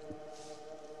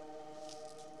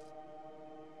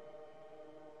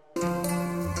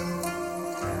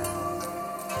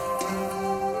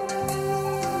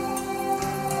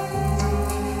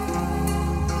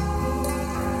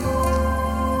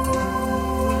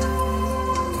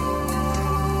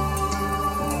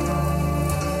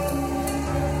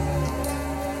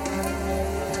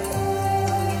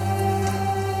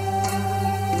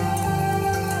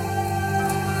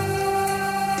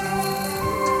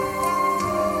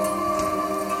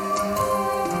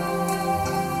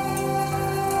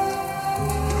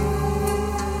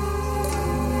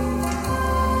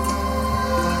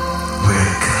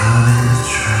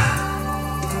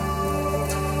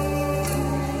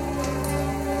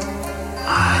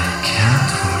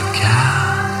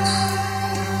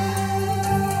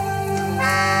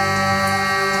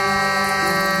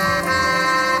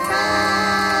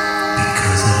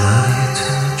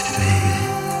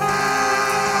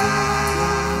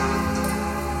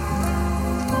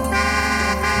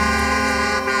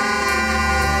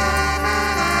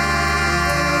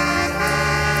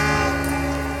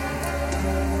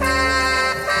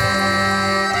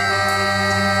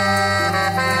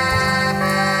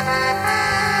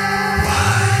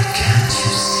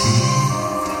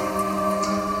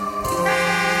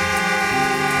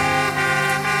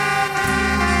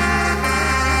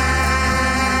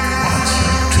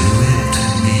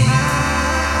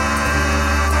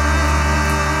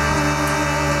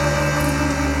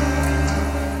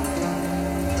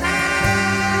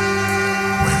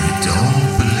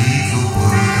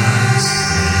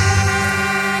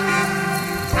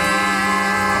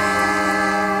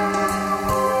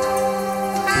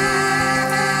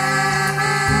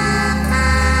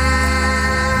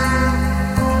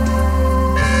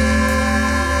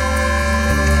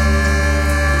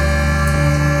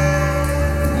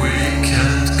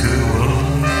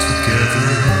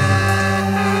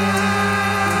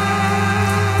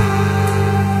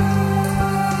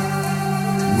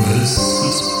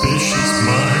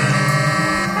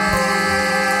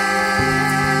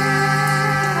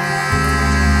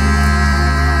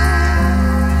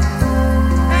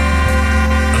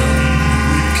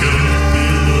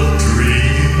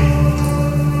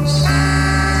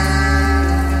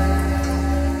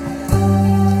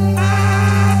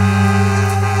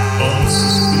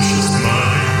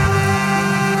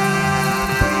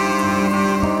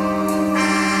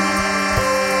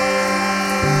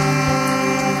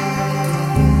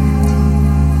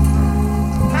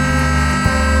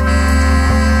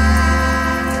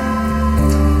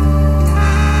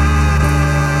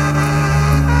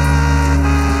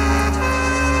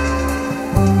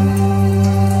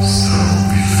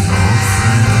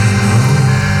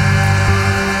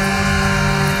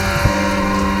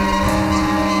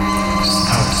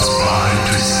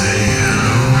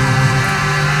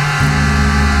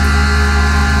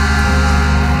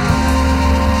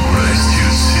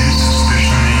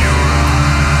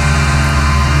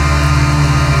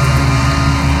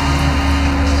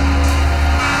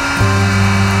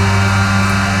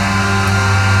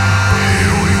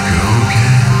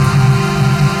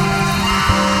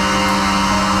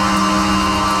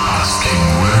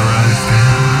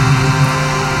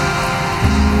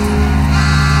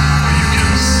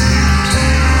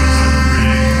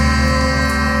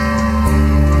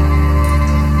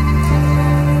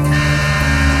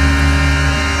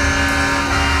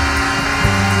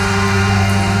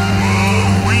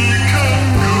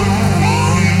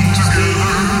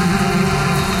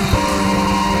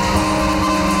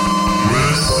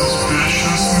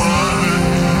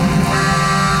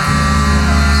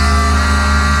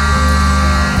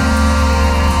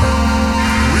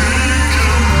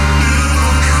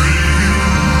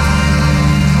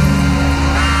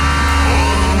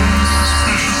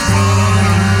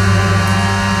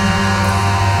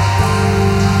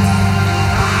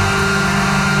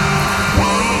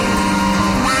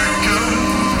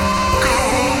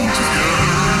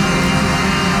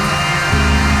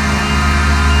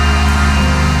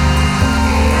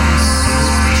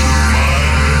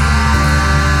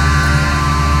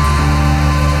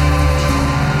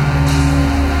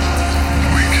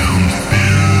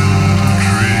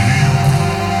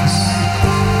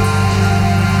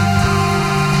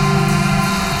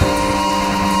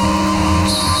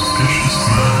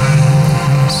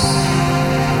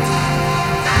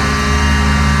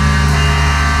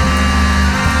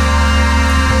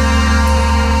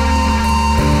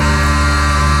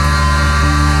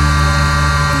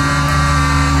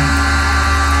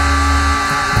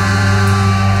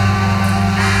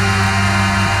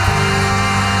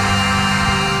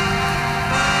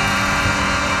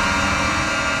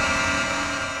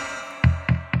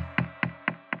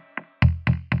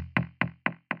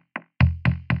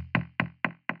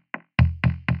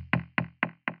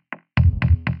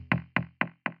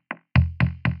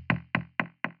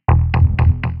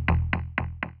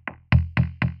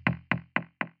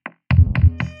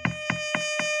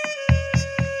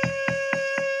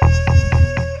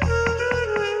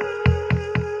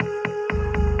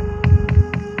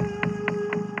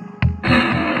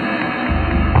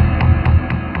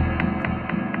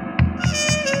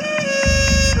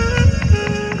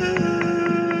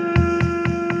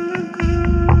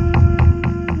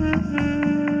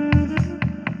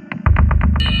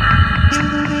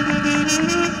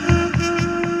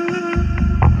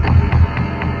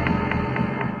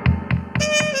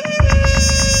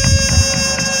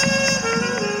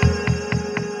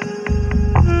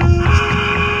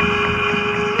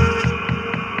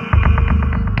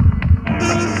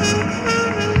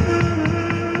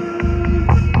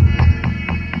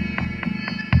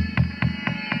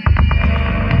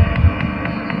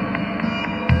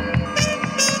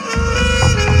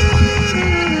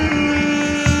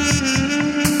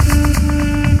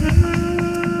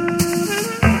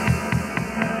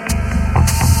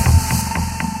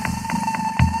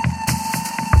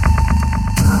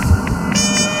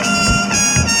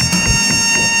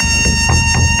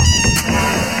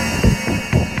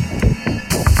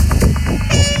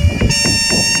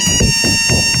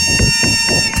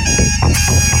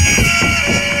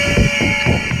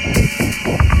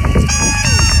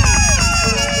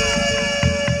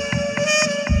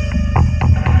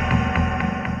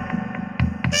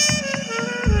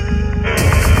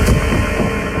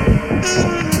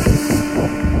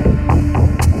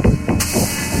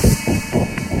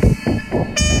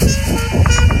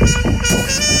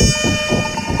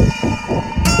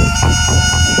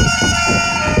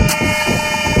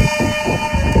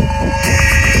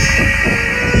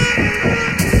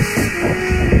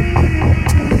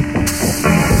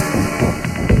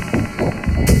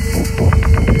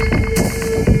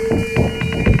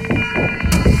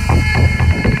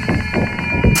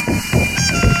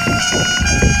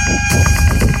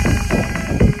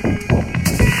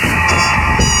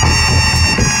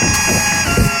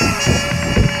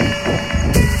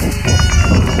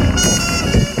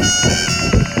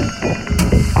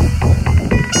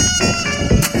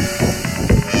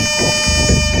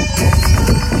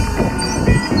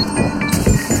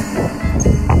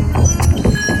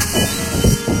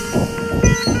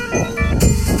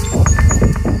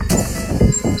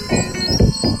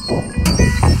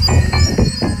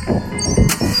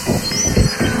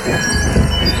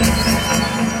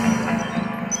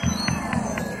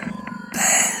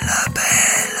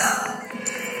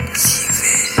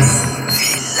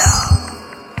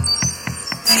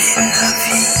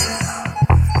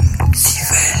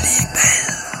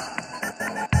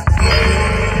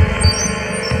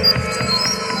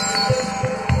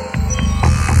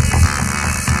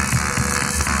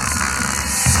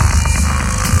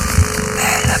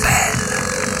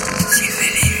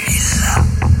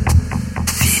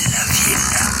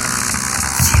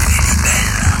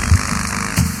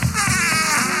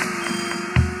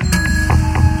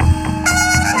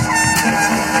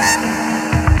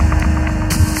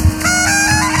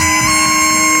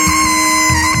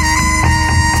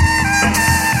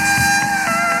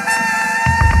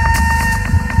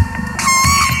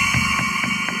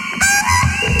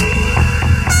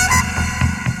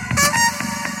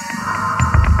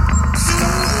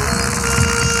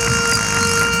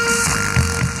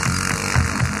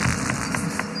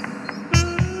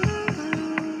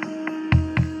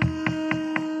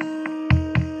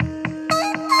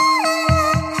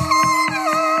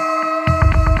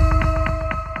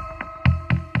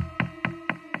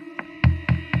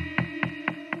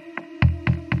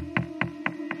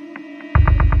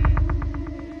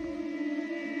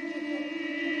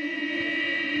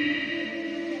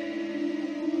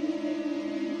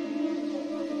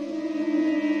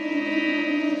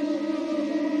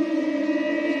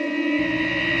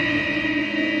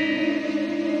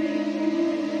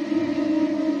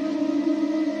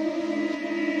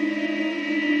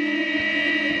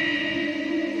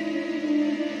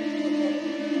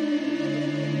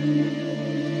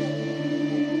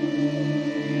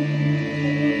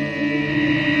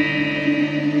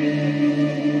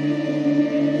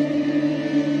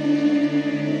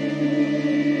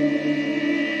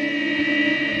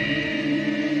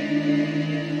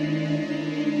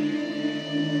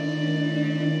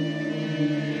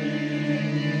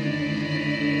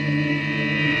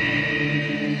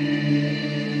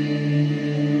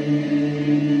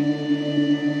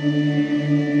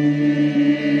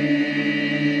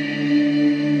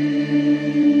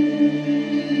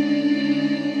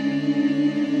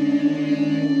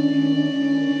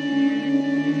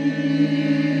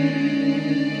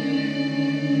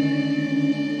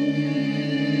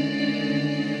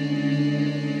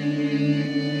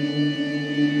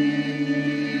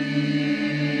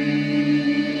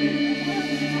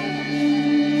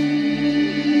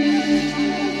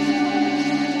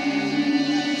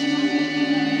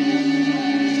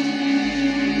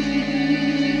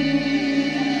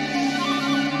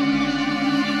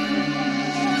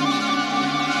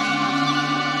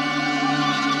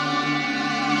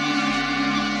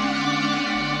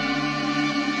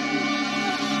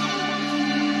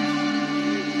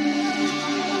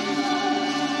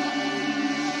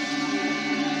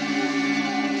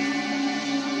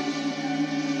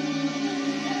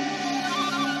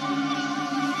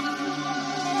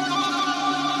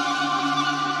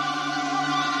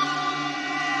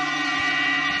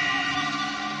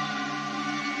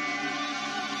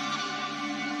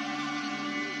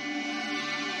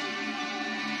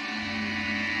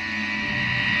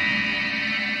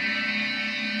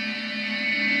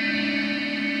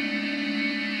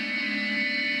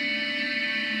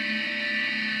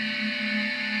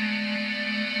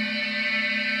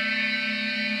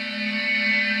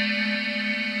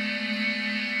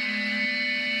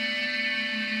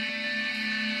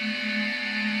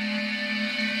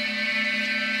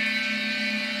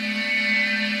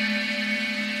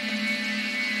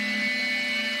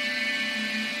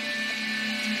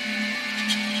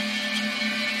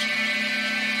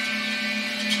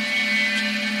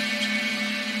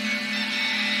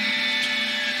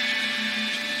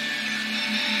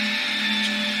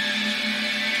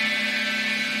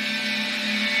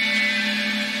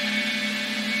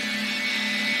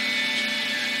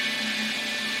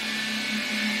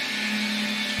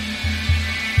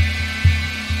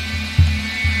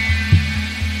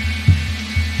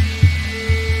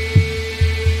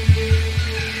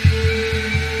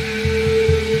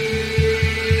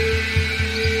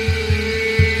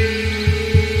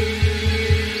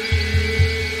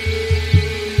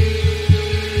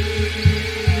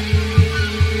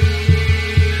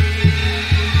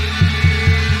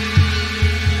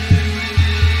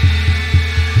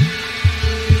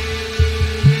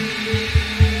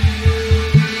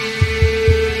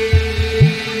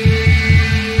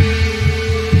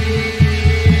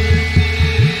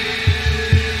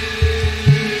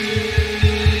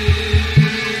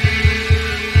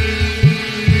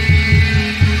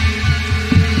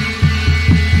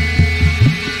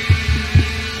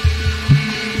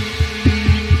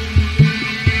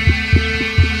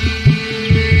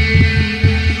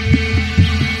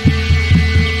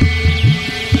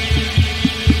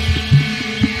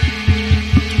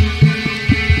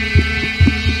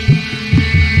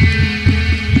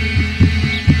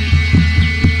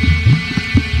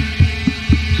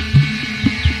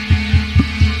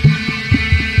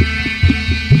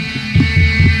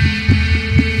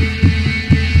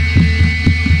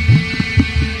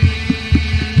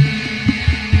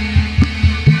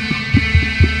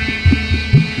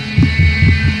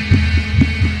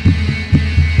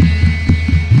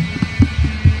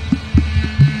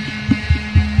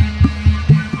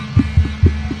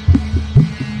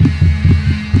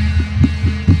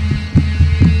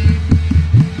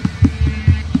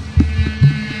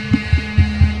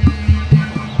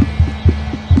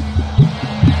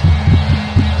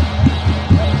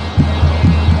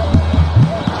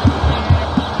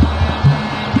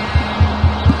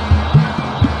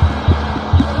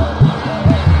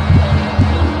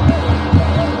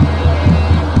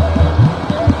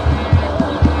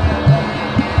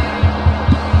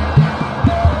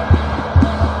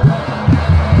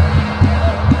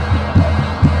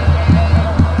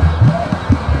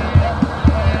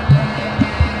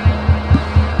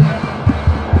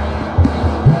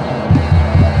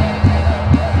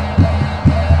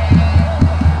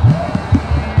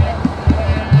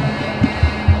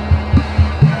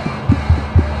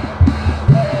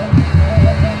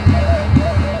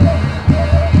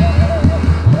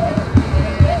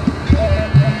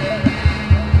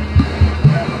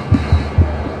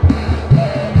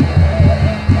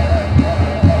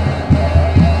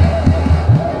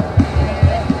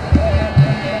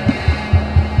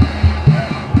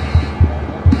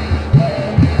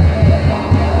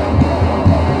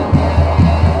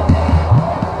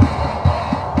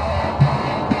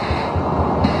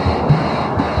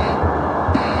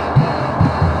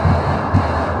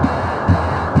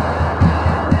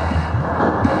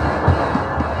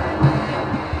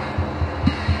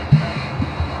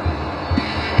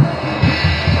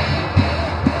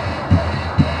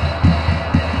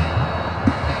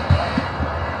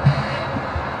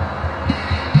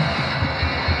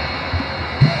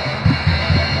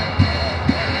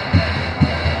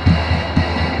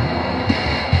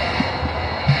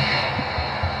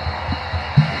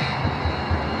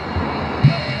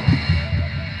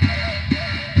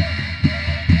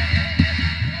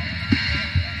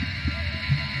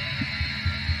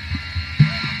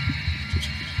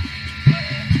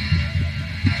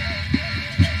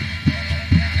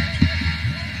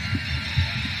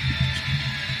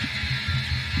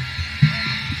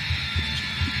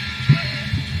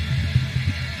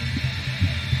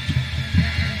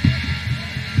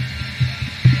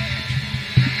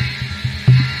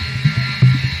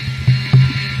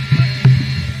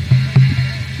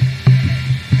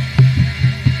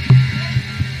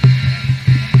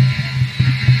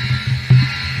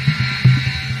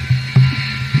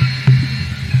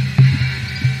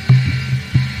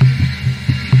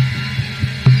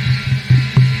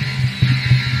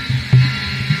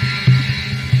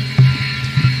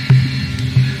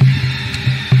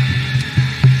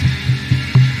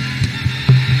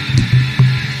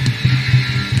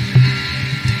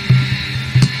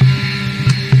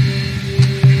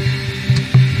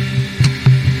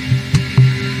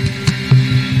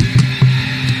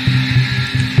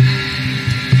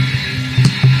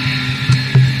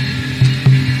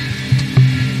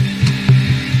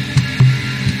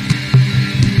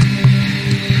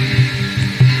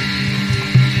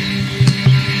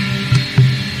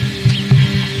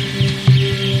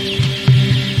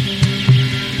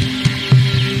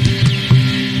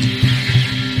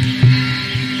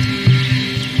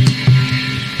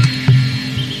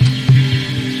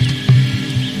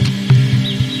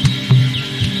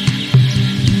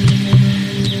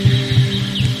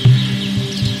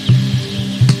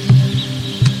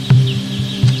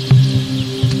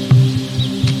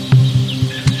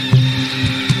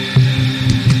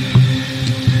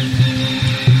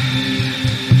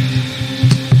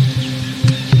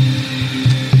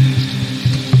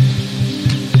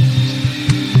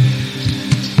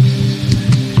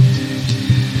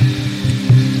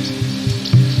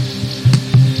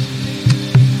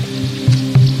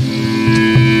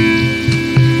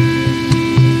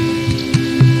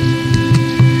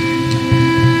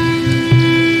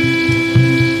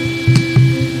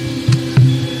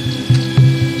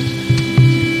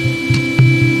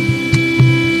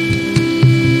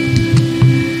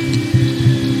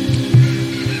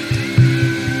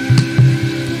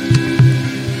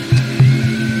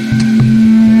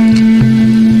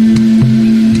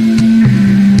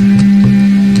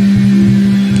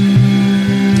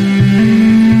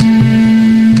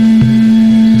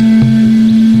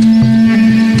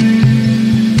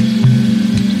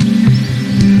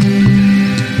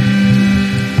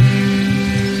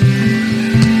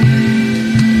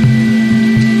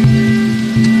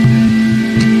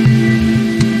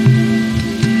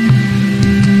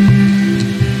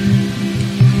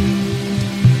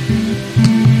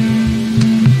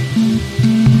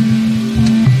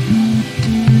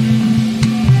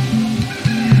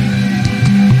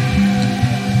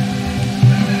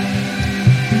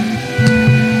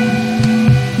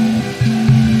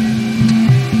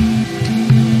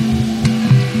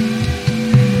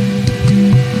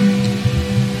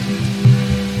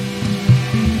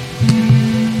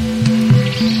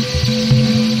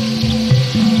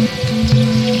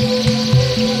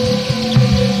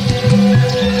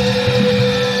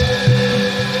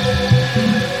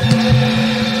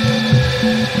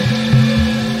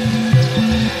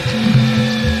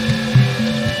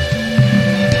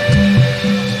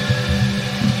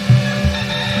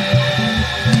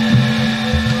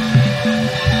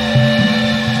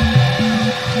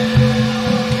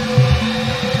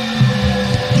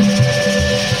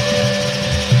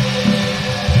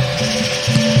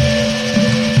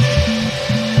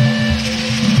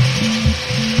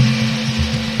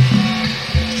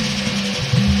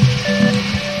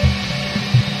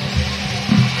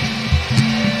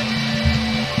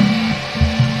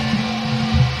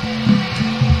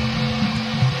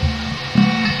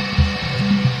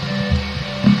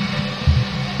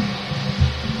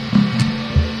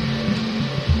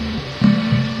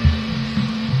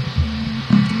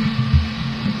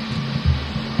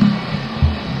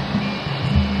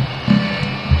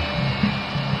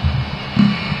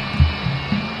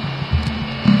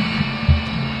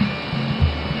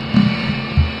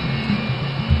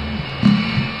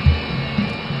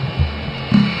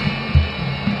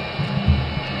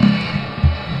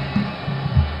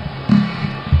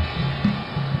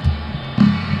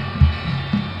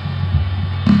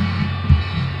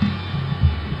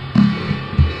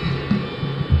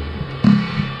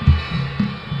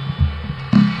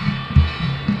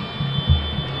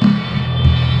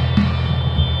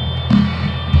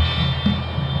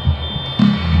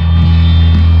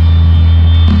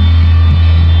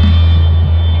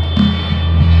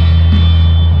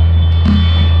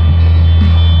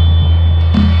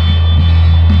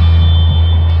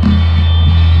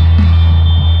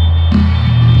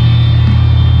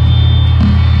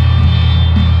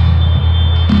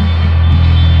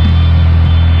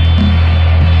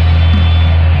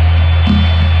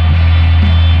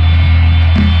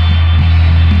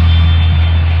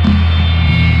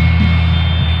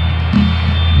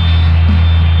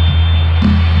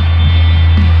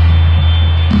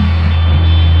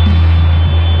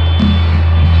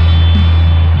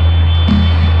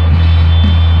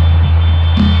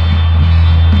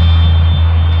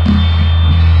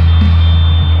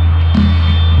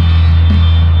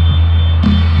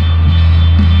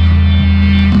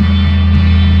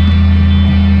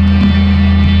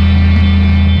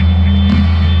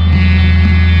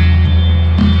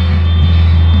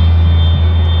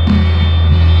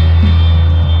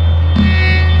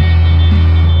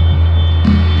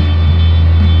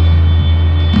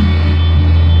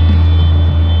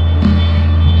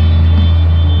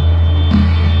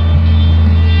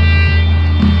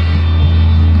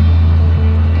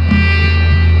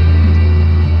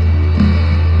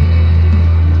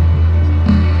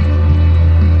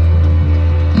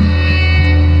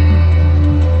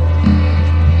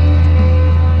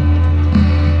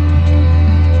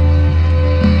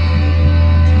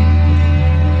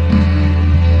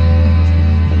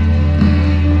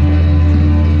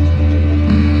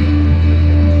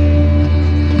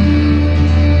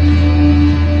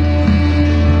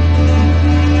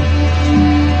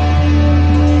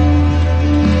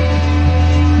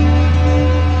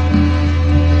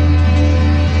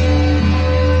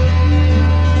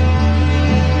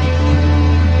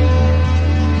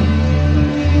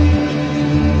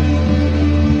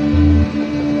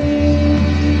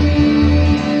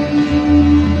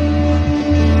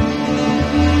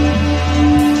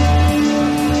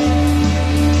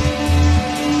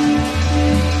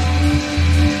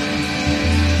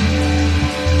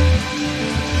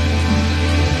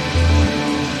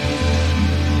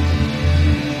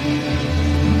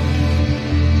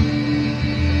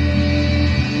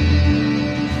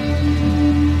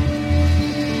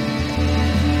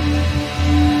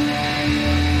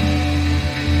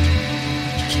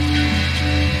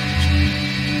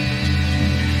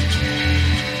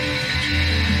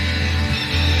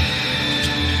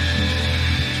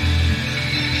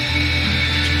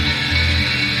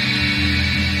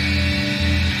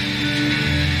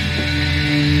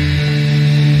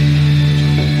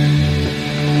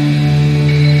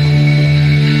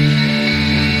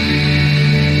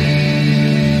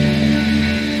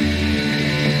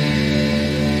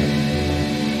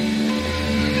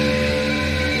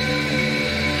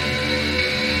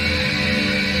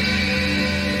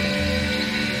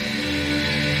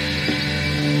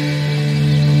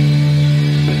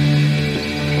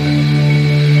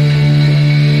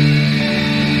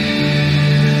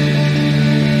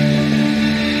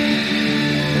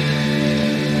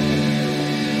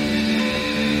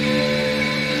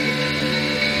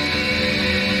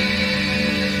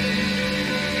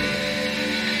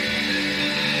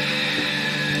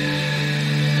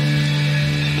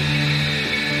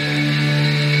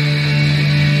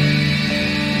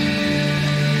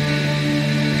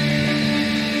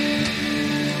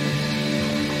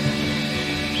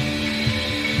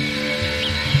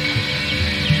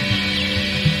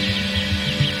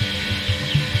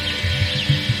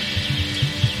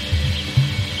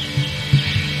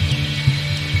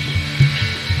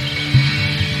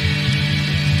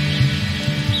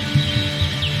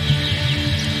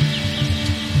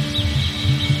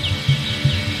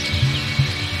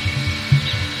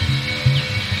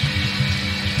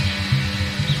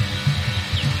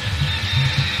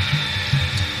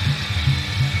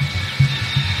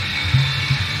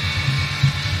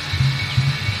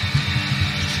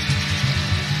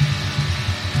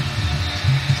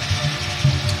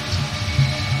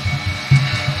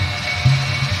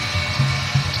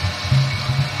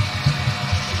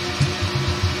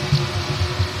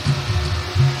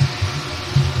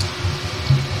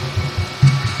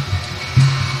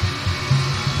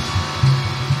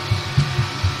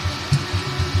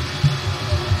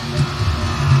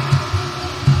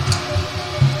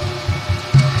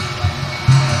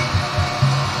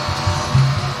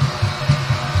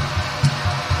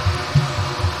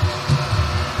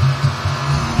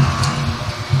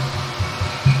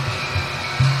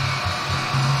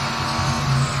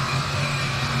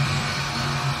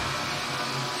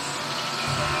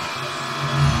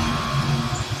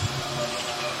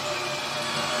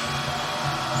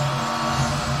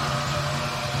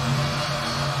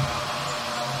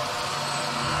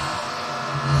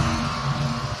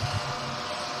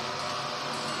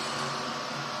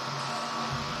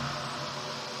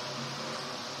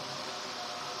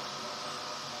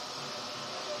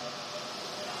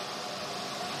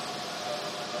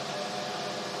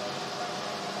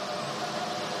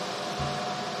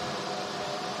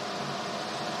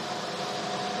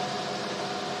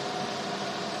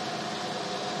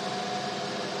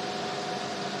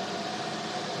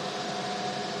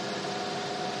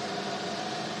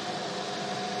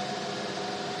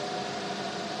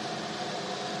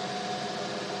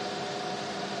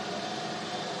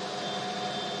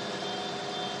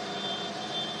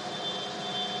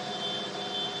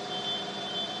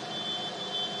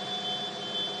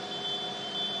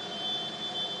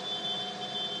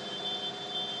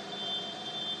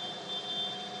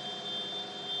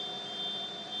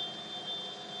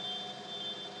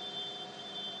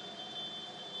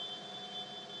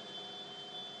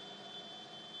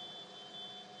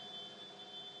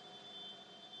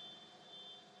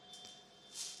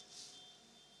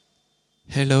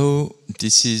 Hello,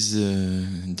 this is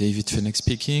David Fenech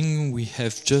speaking. We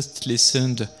have just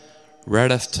listened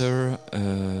right after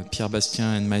Pierre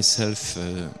Bastien and myself,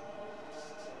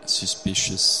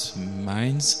 Suspicious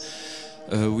Minds.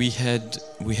 We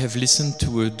have listened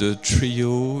to the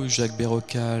trio Jacques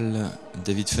Bérocal,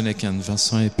 David Fenech and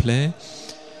Vincent Epley.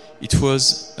 It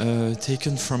was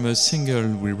taken from a single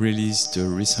we released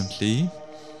recently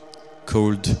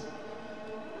called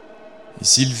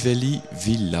Zilveli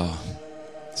Villa.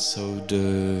 So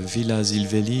the Villa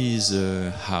Zilveli is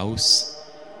a house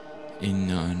in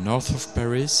north of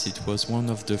Paris. It was one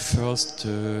of the first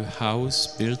house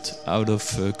built out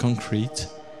of concrete,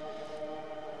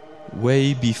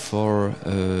 way before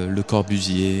Le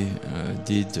Corbusier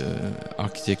did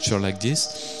architecture like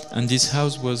this. And this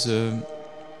house was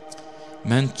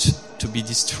meant to be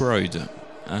destroyed.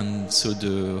 And so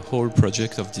the whole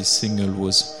project of this single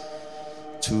was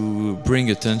to bring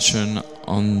attention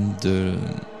on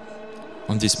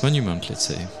this monument, let's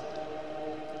say.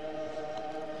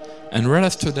 And right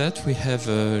after that, we have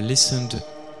listened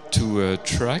to a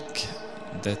track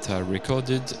that I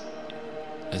recorded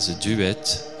as a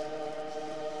duet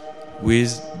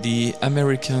with the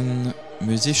American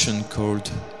musician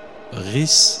called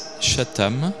Rhys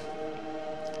Chatham.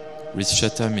 Rhys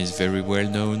Chatham is very well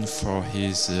known for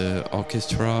his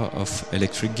orchestra of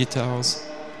electric guitars,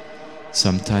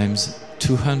 sometimes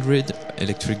 200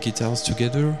 electric guitars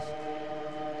together.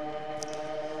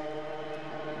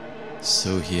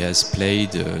 So he has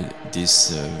played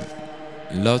this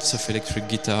lots of electric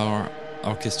guitar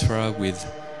orchestra with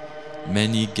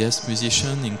many guest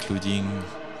musicians, including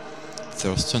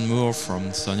Thurston Moore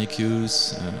from Sonic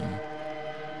Youth,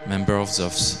 members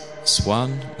of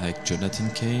Swan like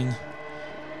Jonathan Cain,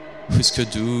 Husker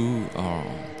Du or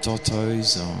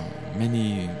Tortoise, or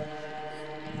many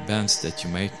bands that you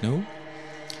might know.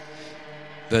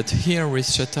 But here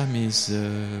Rhys Chatham is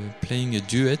playing a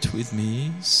duet with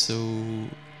me, so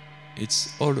it's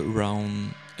all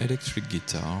around electric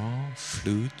guitar,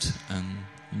 flute and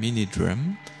mini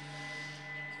drum.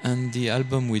 And the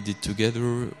album we did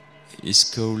together is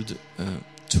called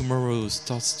Tomorrow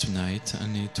Starts Tonight,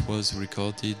 and it was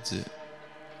recorded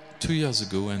 2 years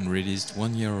ago and released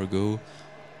 1 year ago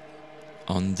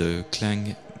on the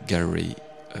Clang Gallery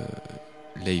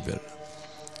label.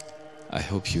 I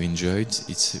hope you enjoyed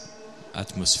its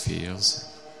atmospheres.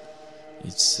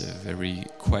 It's very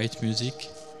quiet music.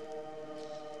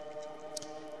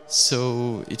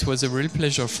 So it was a real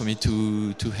pleasure for me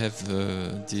to have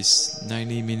this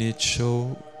 90-minute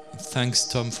show. Thanks,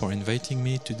 Tom, for inviting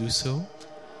me to do so.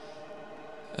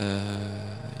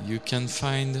 You can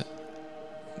find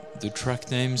the track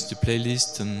names, the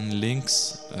playlist and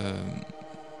links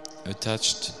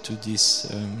attached to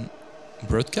this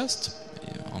broadcast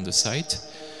on the site.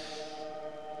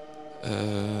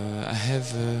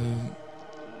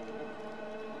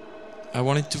 I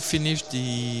wanted to finish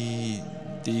the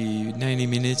 90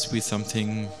 minutes with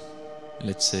something,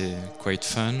 let's say, quite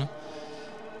fun.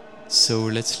 So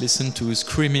let's listen to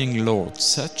Screaming Lord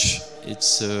Sutch.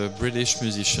 It's a British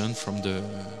musician from the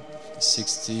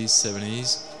 60s,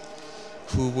 70s,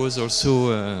 who was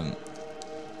also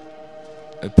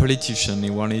a politician.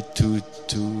 He wanted to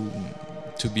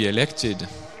be elected,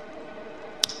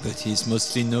 but he's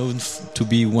mostly known to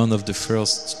be one of the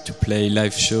first to play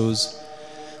live shows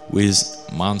with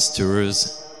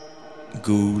monsters,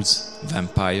 ghouls,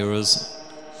 vampires,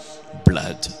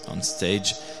 blood on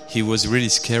stage. He was really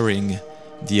scaring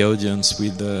the audience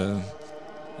with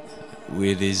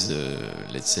his,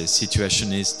 let's say,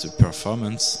 situationist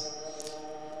performance,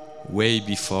 way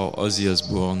before Ozzy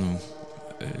Osbourne,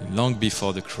 long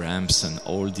before the Cramps and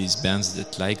all these bands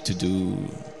that like to do,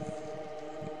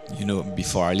 you know,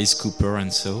 before Alice Cooper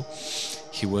and so.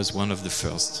 He was one of the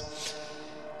first.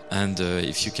 And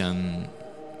if you can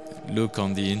look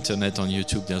on the internet, on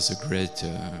YouTube, there's a great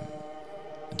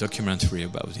documentary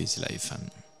about his life.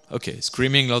 And okay,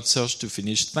 Screaming Lord Sutch to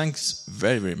finish. Thanks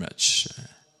very, very much.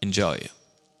 Enjoy.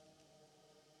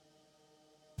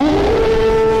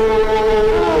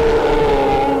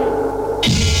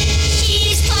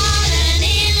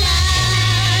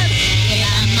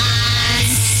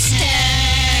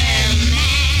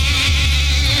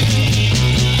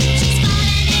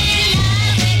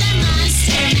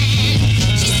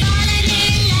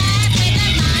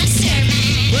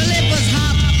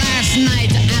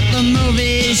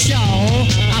 Show.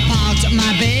 I parked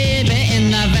my baby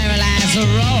in the very last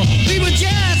row. We were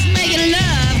just making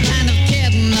love, kind of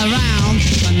kidding around,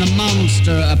 when the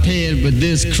monster appeared with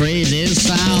this crazy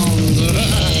sound.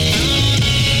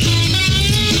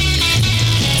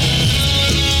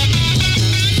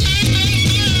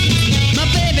 My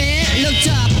baby looked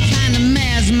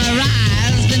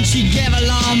She gave a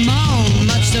long moan,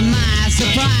 much to my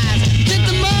surprise. That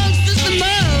the monster's the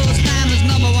most, I'm his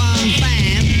number one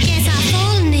fan. Yes, I've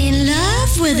fallen in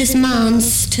love with this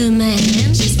monster man.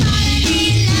 She's fallen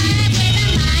in love with a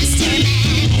monster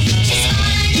man. She's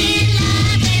fallen in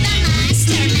love with a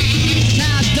monster man.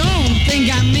 Now don't think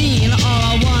I mean or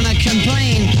I wanna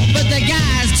complain, but the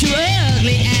guy's too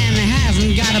ugly and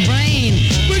hasn't got a brain.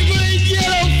 With great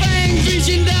yellow fangs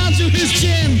reaching down to his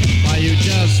chin. Why you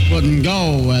just wouldn't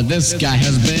go where this guy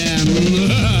has been.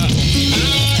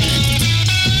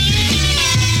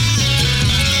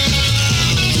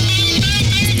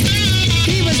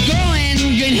 He was growing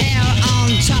green hair on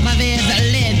top of his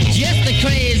lid, just the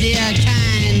crazier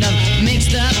kind of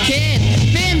mixed up kid.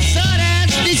 Been sort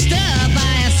of stitched up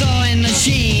by a sewing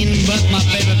machine, but my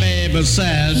baby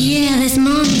said, Yeah, this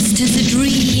monster's a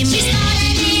dream. She's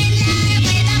fallen in love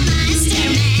with a monster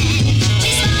man.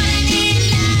 She's fallen in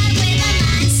love with a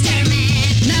monster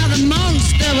man. now the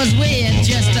monster was weird,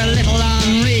 just a little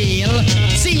unreal.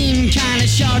 Seemed kinda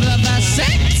short of a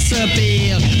sex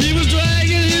appeal. He was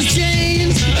dragging his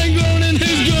chains and groaning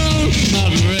his groan.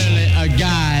 Not really a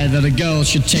guy that a girl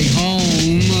should take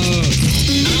home.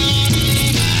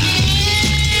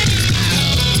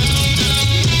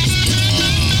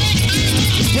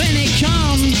 When it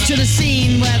come to the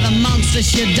scene where the monster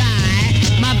should die,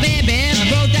 my baby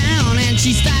broke down and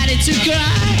she started to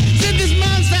cry. Said, this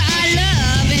monster I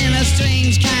love, in a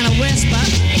strange kind of whisper.